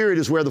Holy Spirit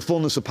is where the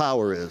fullness of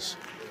power is.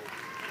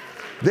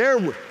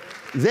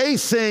 They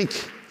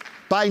think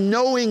by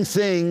knowing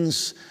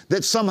things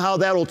that somehow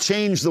that'll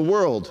change the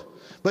world.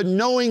 But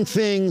knowing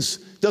things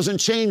doesn't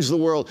change the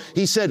world.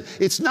 He said,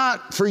 it's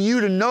not for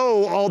you to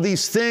know all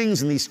these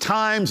things and these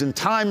times and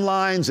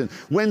timelines and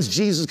when's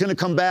Jesus going to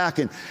come back.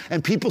 And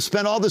people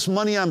spend all this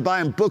money on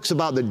buying books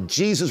about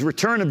the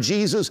return of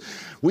Jesus.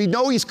 We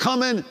know he's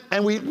coming,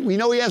 and we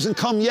know he hasn't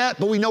come yet,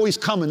 but we know he's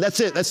coming. That's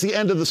it. That's the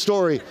end of the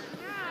story.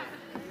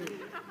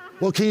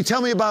 Well, can you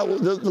tell me about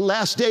the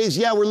last days?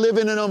 Yeah, we're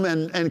living in them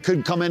and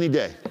could come any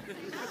day.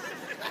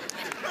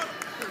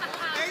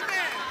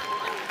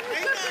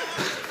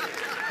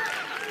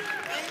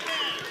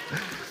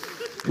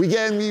 We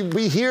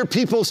hear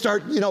people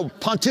start,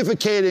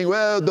 pontificating.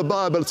 Well, the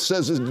Bible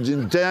says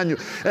in Daniel.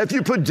 If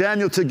you put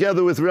Daniel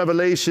together with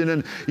Revelation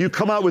and you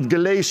come out with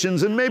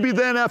Galatians, and maybe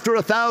then after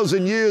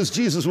 1,000 years,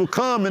 Jesus will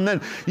come and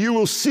then you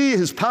will see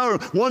his power.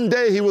 One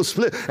day he will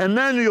split, and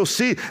then you'll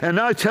see, and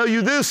I tell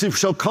you this, it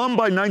shall come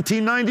by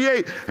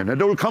 1998, and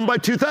then it will come by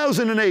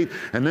 2008,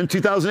 and then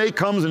 2008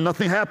 comes and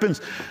nothing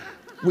happens.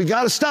 We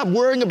got to stop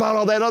worrying about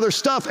all that other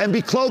stuff and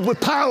be clothed with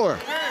power.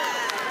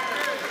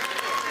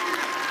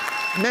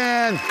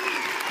 Man,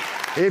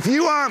 if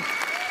you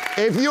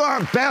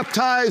aren't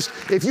baptized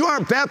in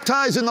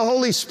the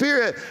Holy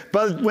Spirit,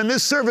 but when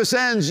this service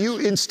ends, you,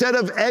 instead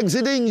of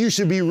exiting, you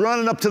should be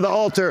running up to the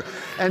altar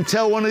and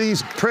tell one of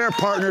these prayer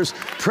partners,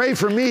 pray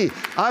for me.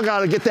 I got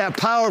to get that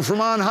power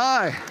from on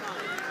high.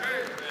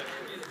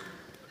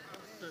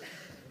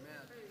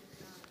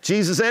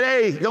 Jesus said,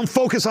 hey, don't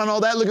focus on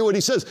all that. Look at what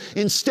he says.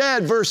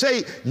 Instead, verse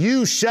 8,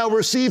 you shall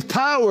receive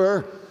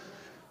power.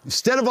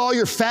 Instead of all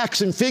your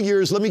facts and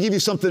figures, let me give you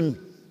something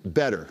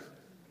better.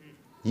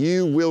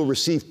 You will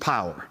receive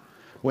power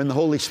when the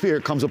Holy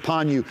Spirit comes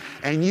upon you,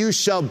 and you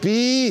shall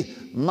be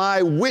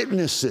my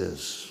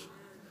witnesses,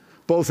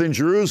 both in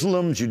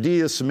Jerusalem,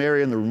 Judea,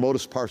 Samaria, and the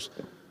remotest parts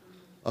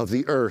of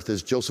the earth.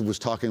 As Joseph was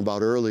talking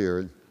about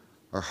earlier,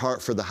 our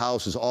heart for the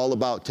house is all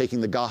about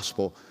taking the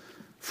gospel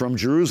from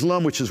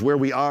Jerusalem, which is where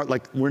we are.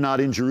 Like, we're not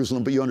in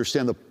Jerusalem, but you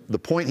understand the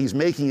point he's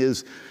making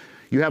is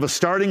you have a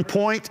starting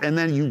point, and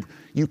then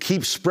you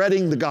keep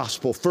spreading the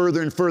gospel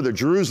further and further.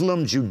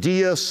 Jerusalem,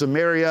 Judea,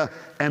 Samaria,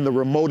 and the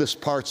remotest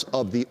parts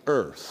of the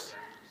earth.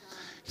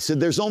 He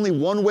said there's only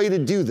one way to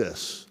do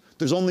this.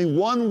 There's only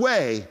one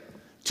way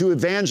to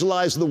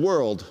evangelize the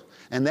world,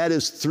 and that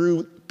is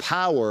through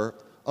power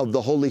of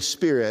the Holy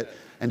Spirit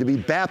and to be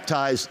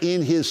baptized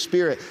in his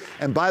Spirit.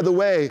 And by the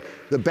way,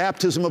 the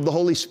baptism of the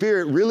Holy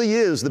Spirit really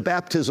is the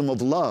baptism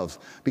of love.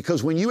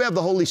 Because when you have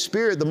the Holy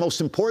Spirit, the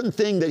most important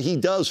thing that he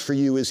does for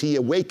you is he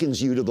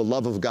awakens you to the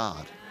love of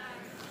God.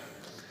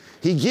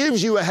 He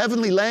gives you a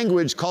heavenly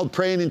language called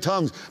praying in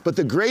tongues, but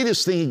the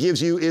greatest thing he gives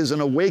you is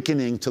an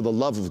awakening to the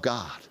love of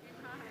God.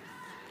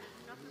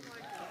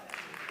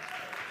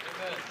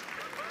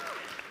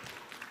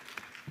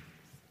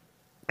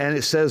 And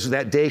it says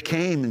that day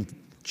came in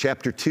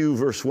chapter 2,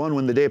 verse 1,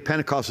 when the day of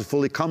Pentecost had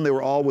fully come, they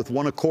were all with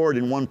one accord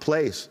in one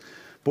place.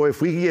 Boy,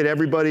 if we could get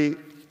everybody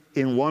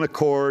in one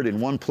accord, in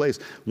one place,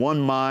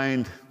 one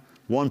mind,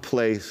 one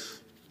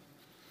place,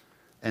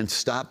 and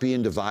stop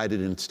being divided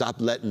and stop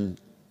letting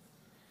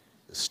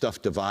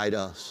stuff divide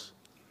us.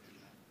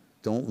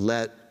 Don't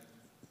let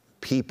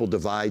people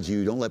divide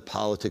you. Don't let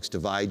politics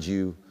divide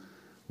you.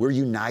 We're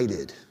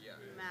united.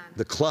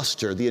 The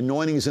cluster, the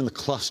anointing is in the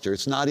cluster.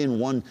 It's not in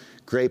one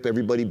grape,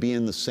 everybody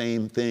being the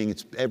same thing.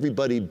 It's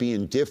everybody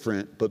being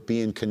different, but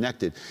being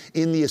connected.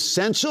 In the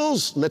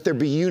essentials, let there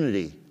be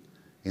unity.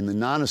 In the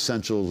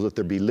non-essentials, let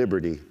there be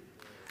liberty.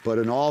 But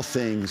in all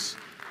things,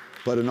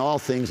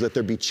 let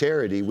there be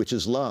charity, which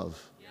is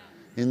love.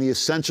 In the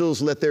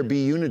essentials, let there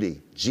be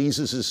unity.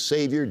 Jesus is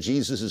Savior.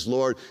 Jesus is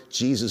Lord.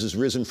 Jesus is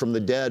risen from the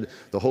dead.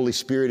 The Holy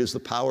Spirit is the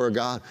power of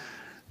God.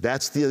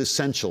 That's the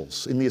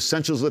essentials. In the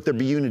essentials, let there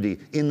be unity.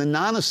 In the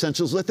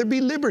non-essentials, let there be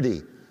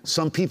liberty.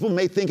 Some people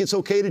may think it's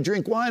okay to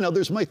drink wine.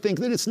 Others might think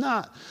that it's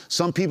not.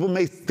 Some people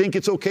may think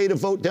it's okay to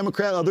vote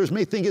Democrat. Others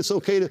may think it's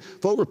okay to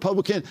vote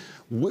Republican.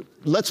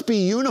 Let's be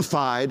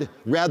unified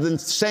rather than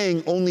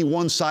saying only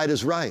one side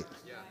is right.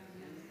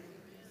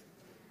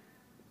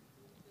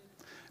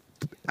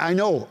 I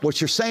know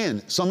what you're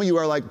saying. Some of you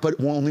are like, but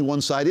only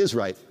one side is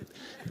right.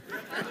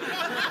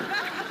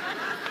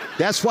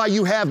 That's why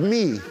you have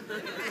me,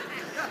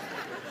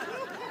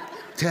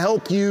 to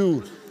help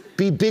you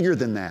be bigger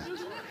than that.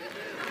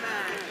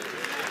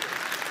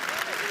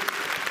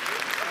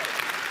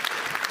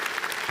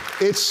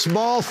 It's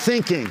small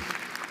thinking.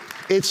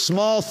 It's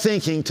small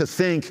thinking to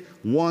think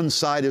one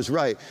side is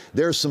right.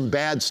 There's some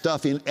bad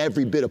stuff in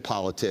every bit of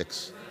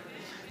politics.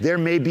 There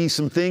may be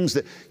some things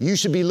that you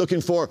should be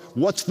looking for.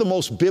 What's the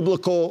most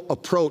biblical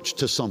approach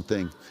to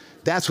something?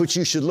 That's what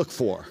you should look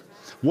for.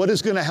 What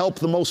is going to help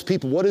the most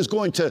people? What is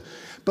going to,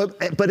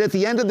 but at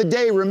the end of the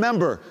day,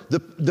 remember,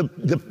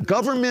 the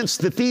governments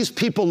that these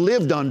people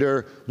lived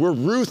under were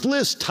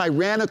ruthless,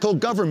 tyrannical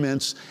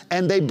governments,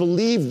 and they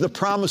believed the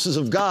promises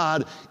of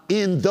God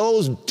in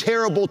those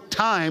terrible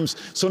times.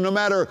 So no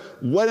matter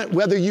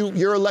whether you're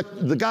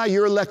the guy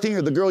you're electing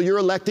or the girl you're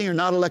electing or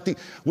not electing,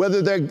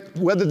 whether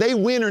they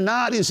win or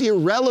not is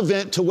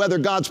irrelevant to whether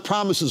God's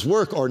promises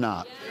work or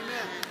not.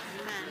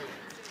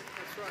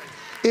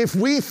 If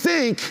we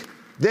think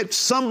that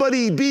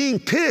somebody being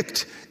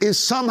picked is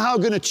somehow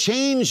going to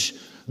change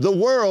the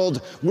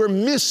world, we're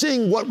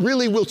missing what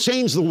really will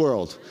change the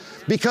world.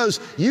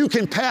 Because you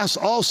can pass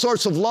all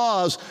sorts of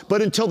laws,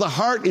 but until the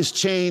heart is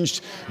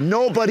changed,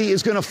 nobody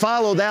is going to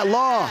follow that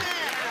law.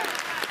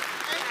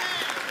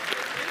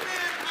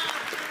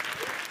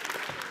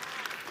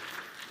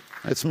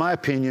 That's my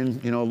opinion.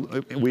 You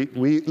know,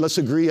 let's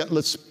agree.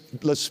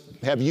 Let's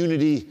have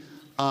unity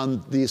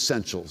on the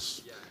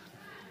essentials.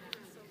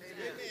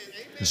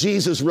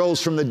 Jesus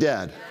rose from the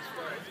dead.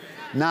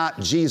 Not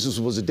Jesus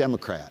was a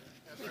Democrat.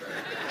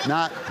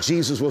 Not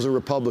Jesus was a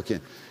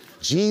Republican.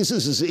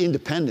 Jesus is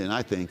independent,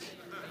 I think.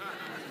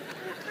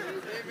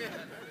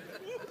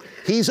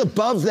 He's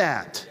above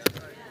that.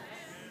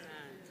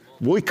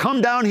 We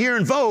come down here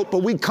and vote, but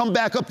we come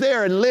back up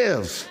there and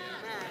live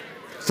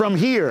from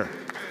here.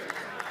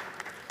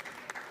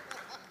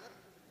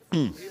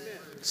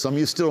 Some of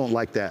you still don't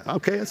like that.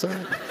 Okay, that's all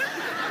right.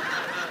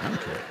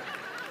 Okay.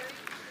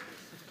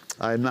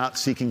 I'm not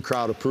seeking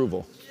crowd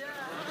approval.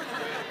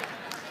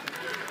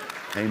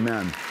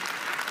 Amen.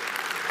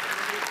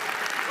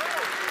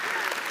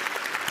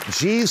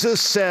 Jesus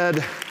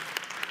said,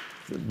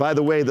 by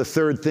the way, the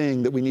third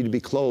thing that we need to be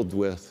clothed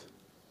with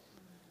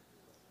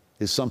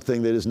is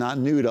something that is not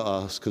new to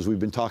us because we've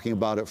been talking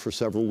about it for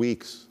several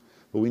weeks,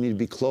 but we need to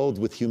be clothed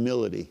with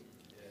humility.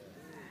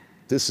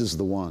 This is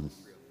the one.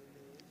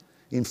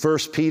 In 1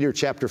 Peter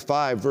chapter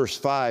 5, verse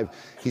 5,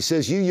 he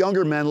says, you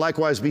younger men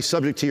likewise be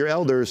subject to your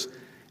elders,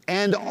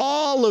 and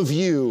all of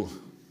you,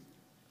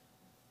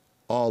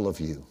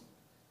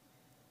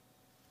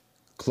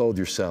 clothe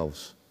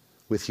yourselves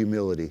with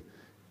humility.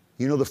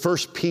 You know, the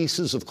first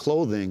pieces of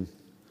clothing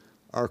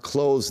are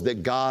clothes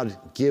that God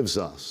gives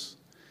us.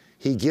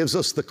 He gives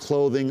us the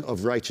clothing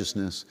of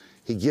righteousness.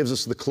 He gives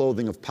us the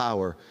clothing of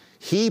power.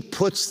 He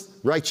puts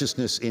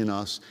righteousness in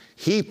us.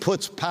 He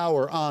puts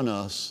power on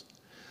us,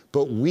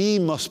 but we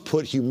must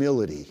put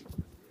humility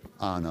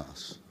on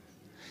us.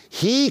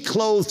 He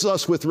clothes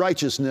us with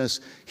righteousness.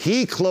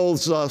 He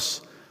clothes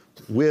us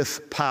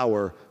with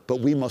power, but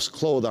we must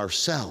clothe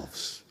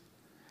ourselves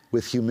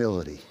with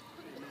humility.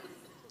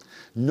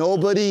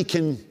 Nobody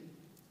can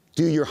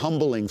do your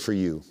humbling for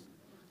you.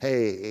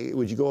 Hey,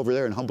 would you go over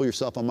there and humble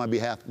yourself on my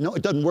behalf? No,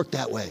 it doesn't work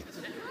that way.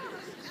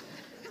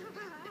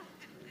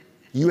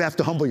 You have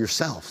to humble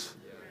yourself.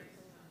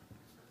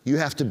 You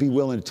have to be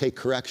willing to take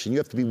correction. You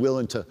have to be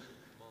willing to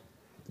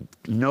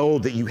know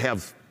that you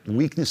have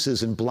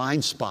weaknesses and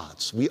blind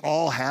spots. We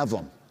all have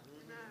them.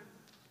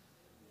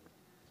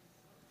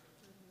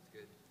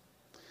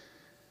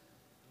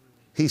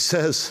 He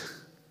says,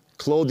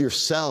 clothe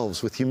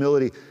yourselves with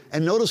humility.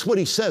 And notice what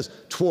he says,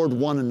 toward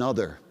one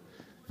another.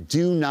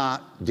 Do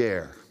not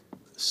dare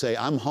say,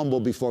 I'm humble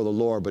before the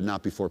Lord, but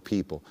not before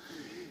people.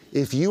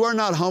 If you are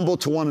not humble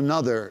to one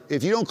another,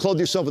 if you don't clothe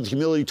yourself with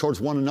humility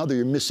towards one another,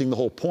 you're missing the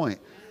whole point.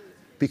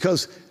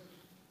 Because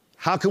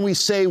how can we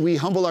say we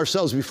humble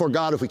ourselves before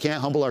God if we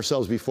can't humble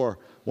ourselves before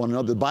one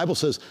another? The Bible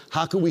says,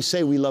 how can we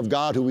say we love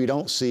God who we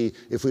don't see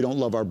if we don't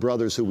love our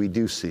brothers who we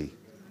do see?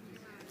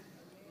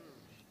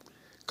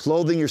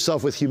 Clothing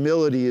yourself with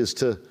humility is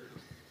to,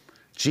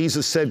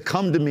 Jesus said,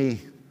 come to me,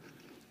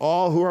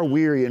 all who are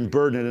weary and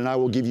burdened, and I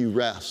will give you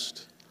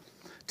rest.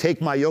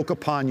 Take my yoke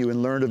upon you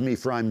and learn of me,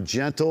 for I'm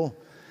gentle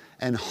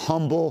and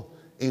humble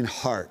in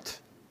heart,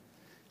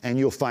 and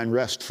you'll find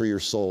rest for your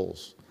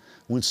souls.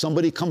 When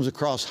somebody comes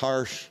across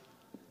harsh,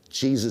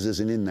 Jesus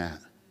isn't in that.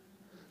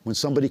 When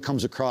somebody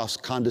comes across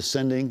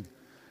condescending,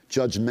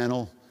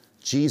 judgmental,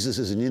 Jesus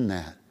isn't in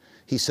that.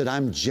 He said,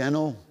 I'm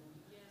gentle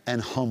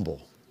and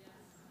humble.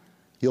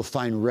 You'll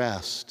find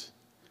rest.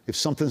 If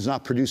something's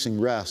not producing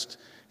rest,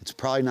 it's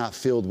probably not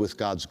filled with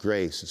God's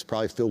grace. It's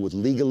probably filled with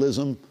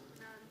legalism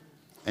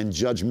and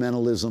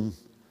judgmentalism.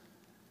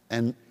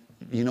 And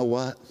you know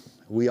what?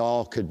 We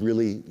all could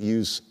really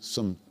use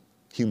some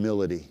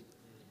humility.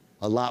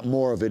 A lot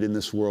more of it in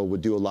this world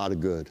would do a lot of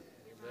good.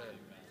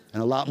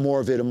 And a lot more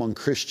of it among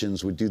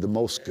Christians would do the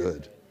most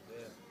good.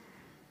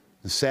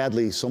 And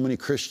sadly, so many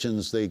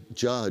Christians, they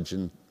judge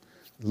and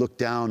look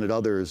down at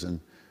others, and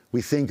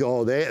we think,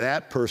 oh,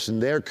 that person,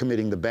 they're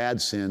committing the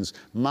bad sins.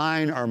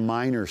 Mine are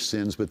minor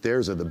sins, but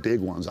theirs are the big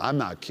ones. I'm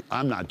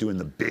not doing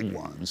the big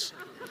ones.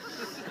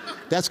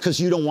 That's because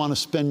you don't want to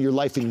spend your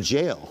life in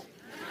jail.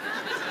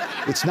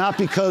 It's not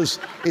because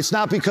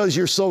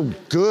you're so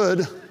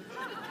good.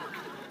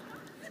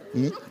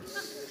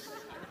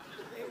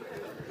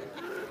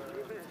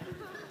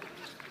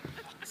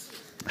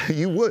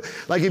 You would.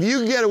 Like, if you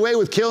could get away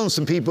with killing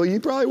some people, you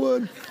probably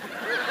would.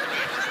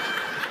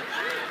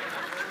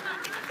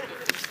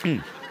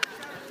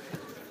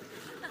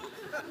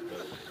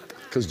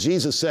 Because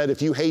Jesus said,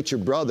 if you hate your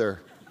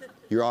brother,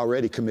 you're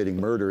already committing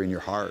murder in your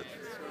heart.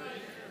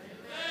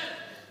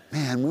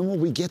 Man, when will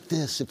we get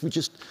this? If we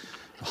just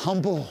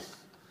humble,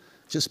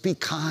 just be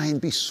kind,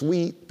 be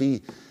sweet,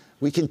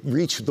 we can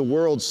reach the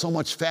world so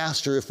much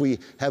faster if we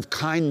have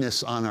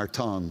kindness on our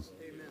tongue.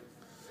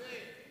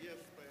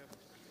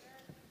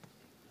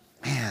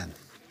 Man.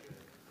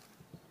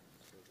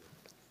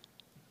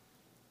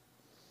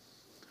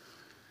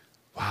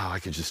 Wow, I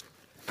could just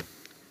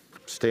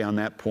stay on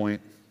that point.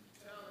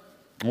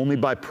 Only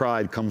by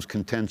pride comes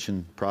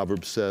contention,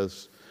 Proverbs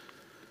says.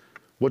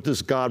 What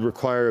does God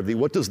require of thee?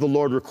 What does the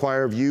Lord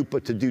require of you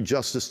but to do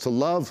justice, to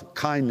love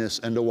kindness,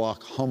 and to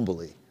walk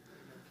humbly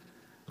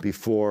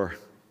before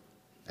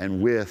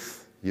and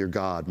with your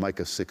God?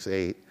 Micah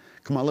 6:8.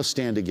 Come on, let's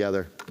stand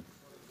together.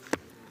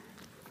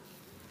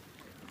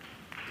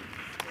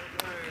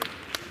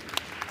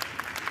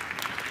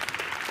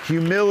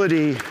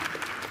 Humility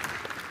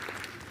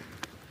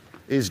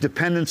is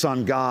dependence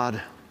on God,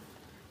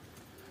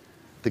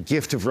 the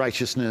gift of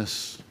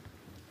righteousness.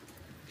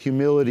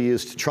 Humility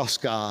is to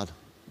trust God.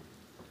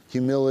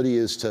 Humility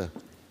is to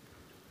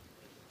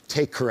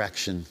take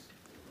correction.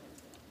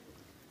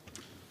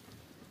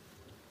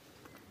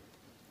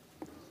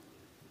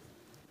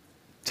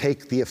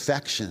 Take the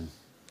affection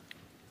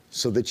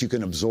so that you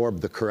can absorb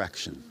the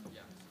correction.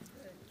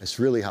 That's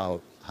really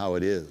how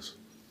it is.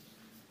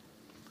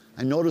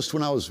 I noticed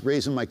when I was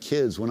raising my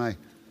kids, when I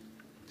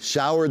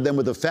showered them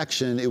with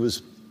affection, it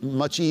was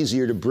much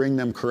easier to bring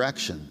them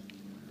correction.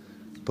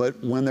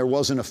 But when there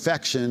wasn't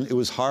affection, it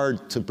was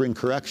hard to bring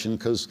correction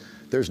because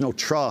there's no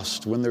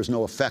trust when there's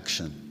no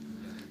affection.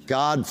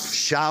 God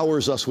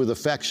showers us with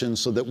affection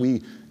so that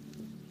we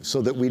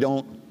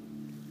don't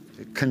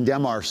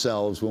condemn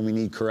ourselves when we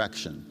need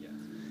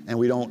correction. And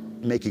we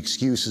don't make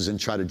excuses and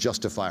try to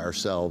justify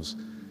ourselves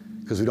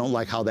because we don't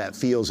like how that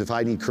feels. If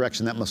I need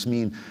correction, that must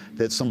mean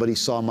that somebody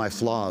saw my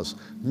flaws.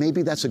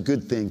 Maybe that's a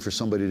good thing for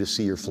somebody to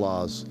see your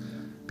flaws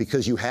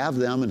because you have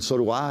them and so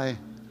do I.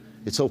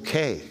 It's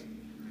okay.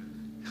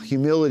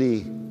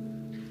 Humility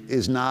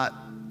is not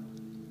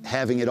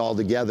having it all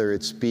together.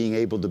 It's being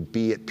able to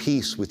be at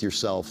peace with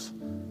yourself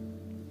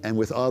and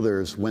with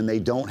others when they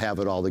don't have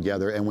it all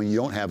together and when you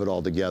don't have it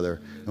all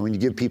together and when you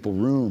give people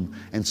room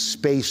and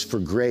space for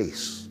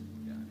grace.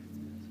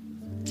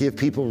 Give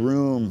people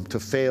room to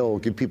fail.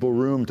 Give people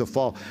room to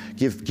fall.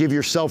 Give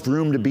yourself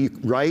room to be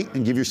right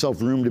and give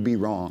yourself room to be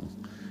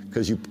wrong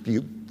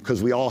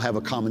because we all have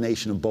a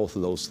combination of both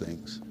of those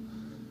things.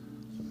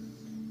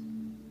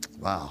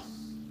 Wow.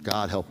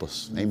 God help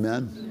us.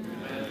 Amen.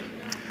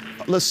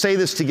 Let's say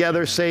this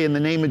together. Say, in the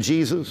name of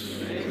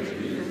Jesus,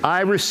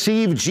 I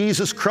receive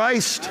Jesus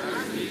Christ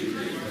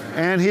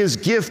and his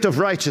gift of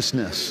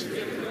righteousness.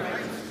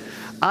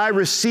 I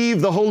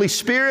receive the Holy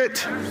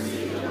Spirit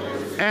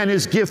and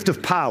his gift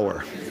of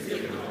power.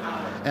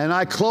 And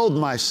I clothe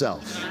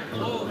myself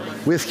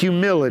with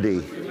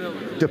humility,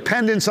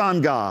 dependence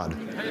on God,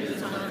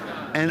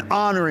 and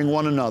honoring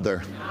one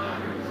another,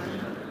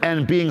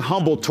 and being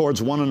humble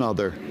towards one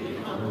another.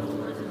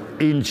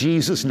 In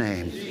Jesus'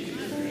 name,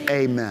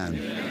 amen.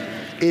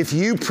 If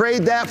you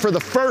prayed that for the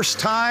first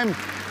time,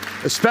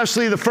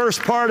 especially the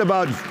first part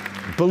about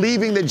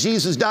believing that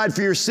Jesus died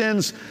for your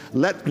sins,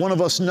 let one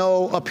of us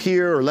know up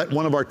here or let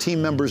one of our team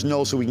members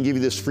know so we can give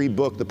you this free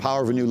book, The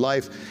Power of a New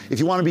Life. If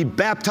you want to be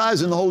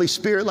baptized in the Holy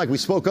Spirit like we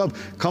spoke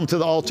of, come to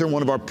the altar and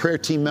one of our prayer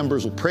team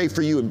members will pray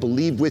for you and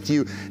believe with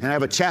you. And I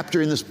have a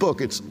chapter in this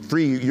book. It's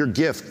free, your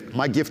gift,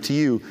 my gift to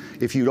you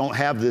if you don't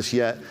have this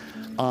yet.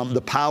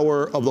 The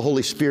Power of the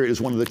Holy Spirit is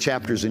one of the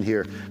chapters in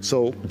here.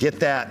 So get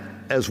that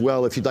as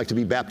well if you'd like to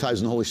be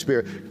baptized in the Holy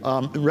Spirit.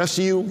 The rest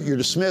of you, you're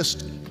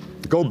dismissed.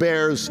 Go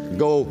Bears,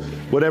 go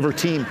whatever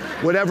team,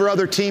 whatever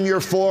other team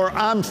you're for.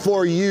 I'm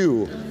for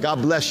you.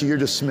 God bless you. You're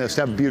dismissed.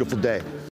 Have a beautiful day.